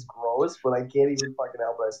it. It's gross, but I can't even fucking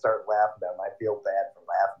help it. I start laughing at them. I feel bad for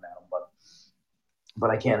laughing at them, but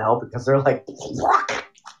I can't help it because they're like,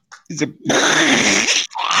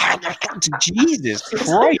 Jesus Christ.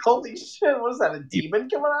 Christ. Holy shit, what is that, a demon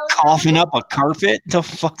coming out of coughing up a carpet? What the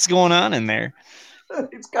fuck's going on in there?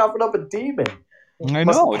 He's coughing up a demon. I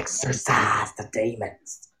know. Exercise the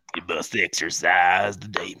demons. You must exercise the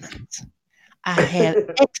demons. I have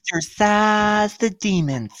exorcised the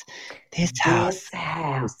demons. This house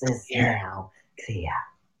is now clear.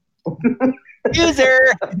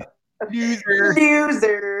 Loser.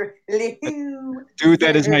 Dude,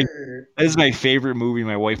 that is my favorite movie.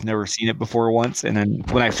 My wife never seen it before once. And then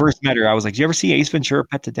when I first met her, I was like, "Do you ever see Ace Ventura: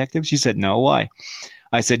 Pet Detective?" She said, "No, why?"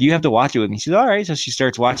 I said, "You have to watch it with me." She's all right. So she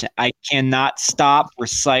starts watching. I cannot stop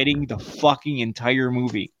reciting the fucking entire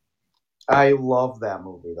movie. I love that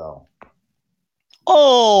movie though.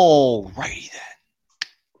 Oh, righty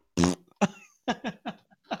then.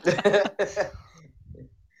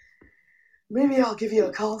 Maybe I'll give you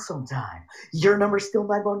a call sometime. Your number's still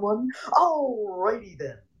 911? Oh, righty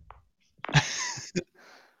then.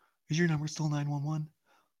 Is your number still 911?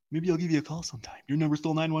 Maybe I'll give you a call sometime. Your number's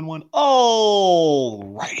still 911? Oh,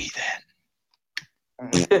 righty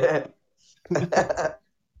then.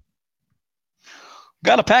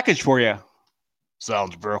 Got a package for you.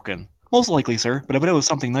 Sounds broken. Most likely, sir, but I bet it was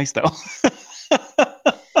something nice, though.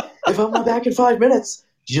 If I'm not back in 5 minutes,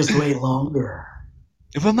 just wait longer.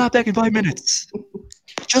 If I'm not back in 5 minutes,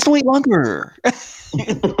 just wait longer.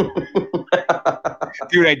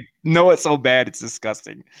 Dude, I know it's so bad, it's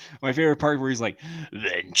disgusting. My favorite part where he's like,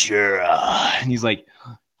 Ventura. And he's like,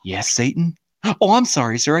 yes, Satan? Oh, I'm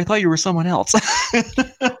sorry, sir. I thought you were someone else.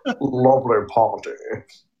 Lovely party.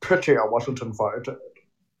 Pretty on Washington Fire.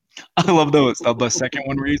 I love those. The second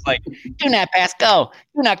one where he's like, do not pass go.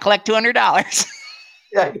 Do not collect $200.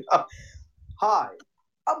 Yeah, hi,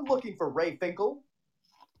 I'm looking for Ray Finkel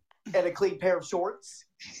and a clean pair of shorts.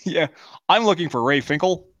 Yeah, I'm looking for Ray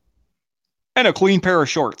Finkel and a clean pair of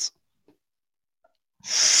shorts.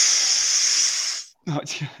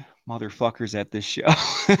 Motherfuckers at this show.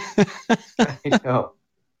 I know.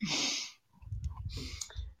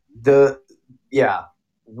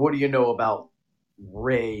 What do you know about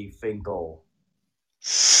Ray Finkel?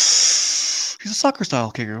 He's a soccer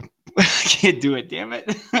style kicker. I can't do it, damn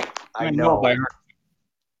it. I know. By heart.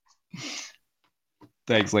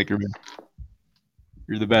 Thanks, Lakerman.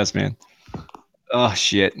 You're the best, man. Oh,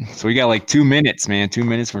 shit. So we got like 2 minutes, man. 2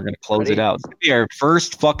 minutes. We're going to close it out. It's going to be our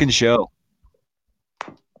first fucking show.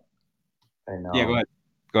 I know. Yeah,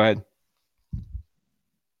 go ahead.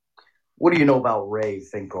 What do you know about Ray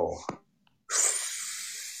Finkel?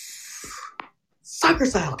 Soccer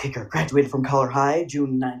style kicker, graduated from Collar High,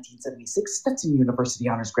 June 1976. Stetson University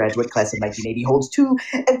honors graduate, class of 1980. Holds 2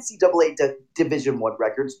 NCAA Division I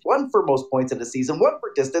records, 1 for most points in a season, 1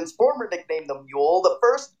 for distance. Former nicknamed the Mule, the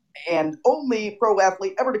first and only pro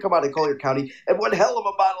athlete ever to come out of Collier County, and one hell of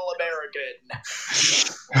a model American.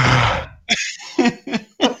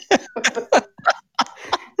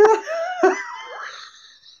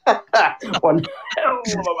 One hell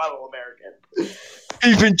of a model American.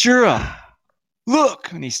 Hey, Ventura. Look,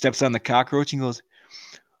 when he steps on the cockroach, he goes,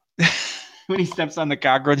 the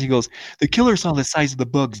killer saw the size of the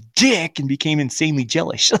bug's dick and became insanely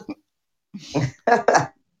jealous. I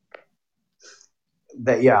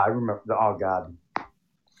remember. Oh, God.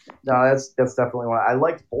 No, that's definitely one. I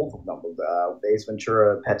liked both of them. Ace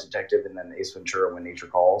Ventura, Pet Detective, and then Ace Ventura, When Nature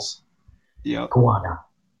Calls. Yep. Go on now.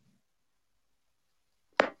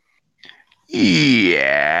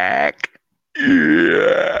 Yak.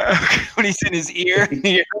 Yak. When he's in his ear,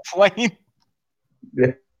 the airplane.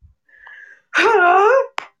 Yeah.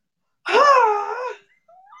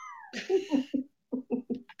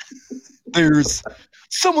 There's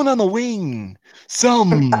someone on the wing.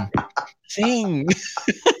 Some thing.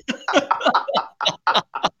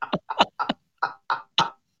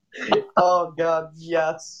 Oh God,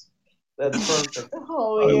 yes. That's perfect.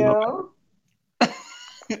 Oh yeah.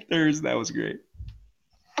 That was great.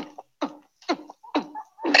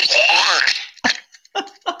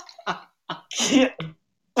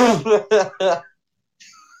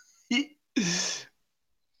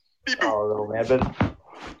 Oh no, man, but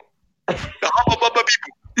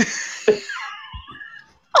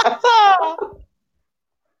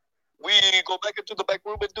We go back into the back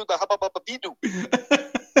room and do the habababidu.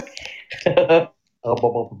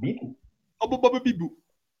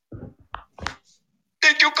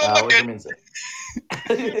 Thank you, come what again. means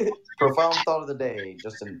it? Profound thought of the day.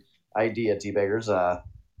 Just an idea, teabaggers.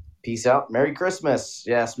 Peace out. Merry Christmas.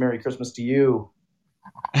 Yes, Merry Christmas to you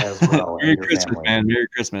as well. Merry and your Christmas, family. man. Merry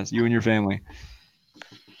Christmas. You and your family.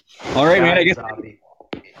 All right, man. I guess. I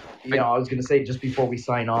was going to say, just before we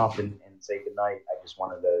sign off and say goodnight, I just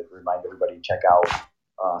wanted to remind everybody to check out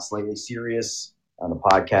Slightly Serious on the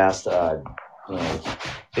podcast.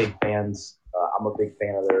 Big fans. I'm a big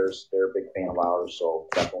fan of theirs. They're a big fan of ours, so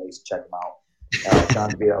definitely check them out.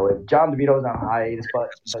 John DeVito's on hiatus, but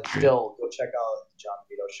still, go check out the John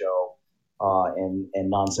DeVito show and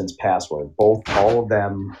Nonsense Password. All of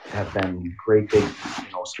them have been great big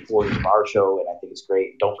supporters of our show, and I think it's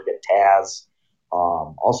great. Don't forget Taz.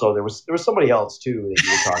 Also, there was somebody else too that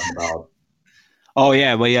you were talking about. Oh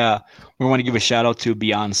yeah, we want to give a shout out to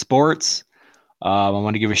Beyond Sports. I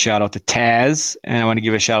want to give a shout out to Taz, and I want to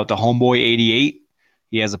give a shout out to Homeboy88.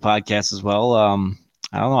 He has a podcast as well.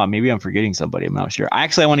 I don't know, maybe I'm forgetting somebody. I'm not sure.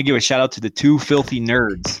 Actually, I want to give a shout out to the Two Filthy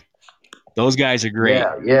Nerds. Those guys are great.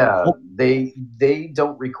 Yeah. They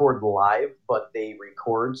don't record live, but they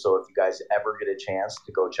record. So if you guys ever get a chance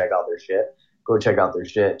to go check out their shit, go check out their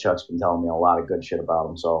shit. Chuck's been telling me a lot of good shit about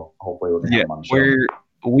them, so hopefully we're gonna have them on the show.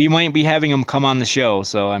 We might be having them come on the show,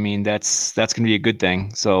 so I mean that's gonna be a good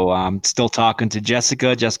thing. So I'm still talking to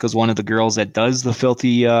Jessica. Jessica's one of the girls that does the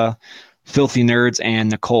filthy nerds,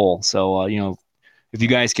 and Nicole. So if you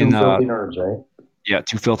guys can, Two filthy nerds, right? Yeah,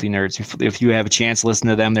 Two Filthy Nerds. If you have a chance to listen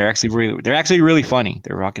to them, they're actually really funny.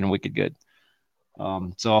 They're rocking wicked good.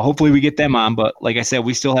 So hopefully we get them on. But like I said,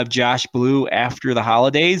 we still have Josh Blue after the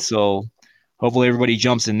holidays, so hopefully everybody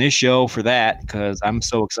jumps in this show for that because I'm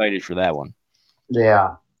so excited for that one.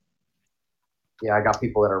 Yeah, I got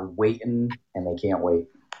people that are waiting and they can't wait.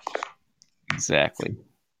 Exactly.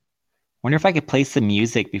 Wonder if I could play some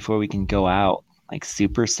music before we can go out, like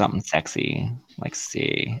super something sexy. Like,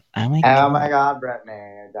 see. Oh my God,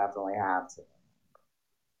 Brittany, definitely have to.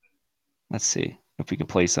 Let's see if we can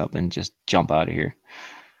play something. Just jump out of here.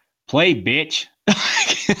 Play, bitch.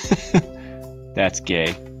 That's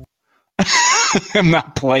gay. I'm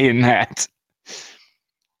not playing that.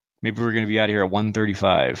 Maybe we're gonna be out of here at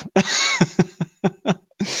 1:35.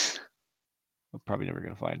 We're probably never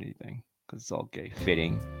gonna find anything because it's all gay.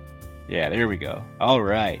 Fitting. Yeah, there we go. All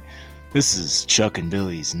right. This is Chuck and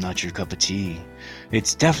Billy's Not Your Cup of Tea.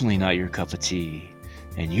 It's definitely not your cup of tea.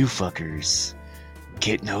 And you fuckers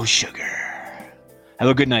get no sugar. Have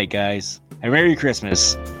a good night, guys. And Merry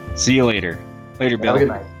Christmas. See you later. Later, Bill. Have a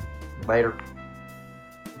good night. Later.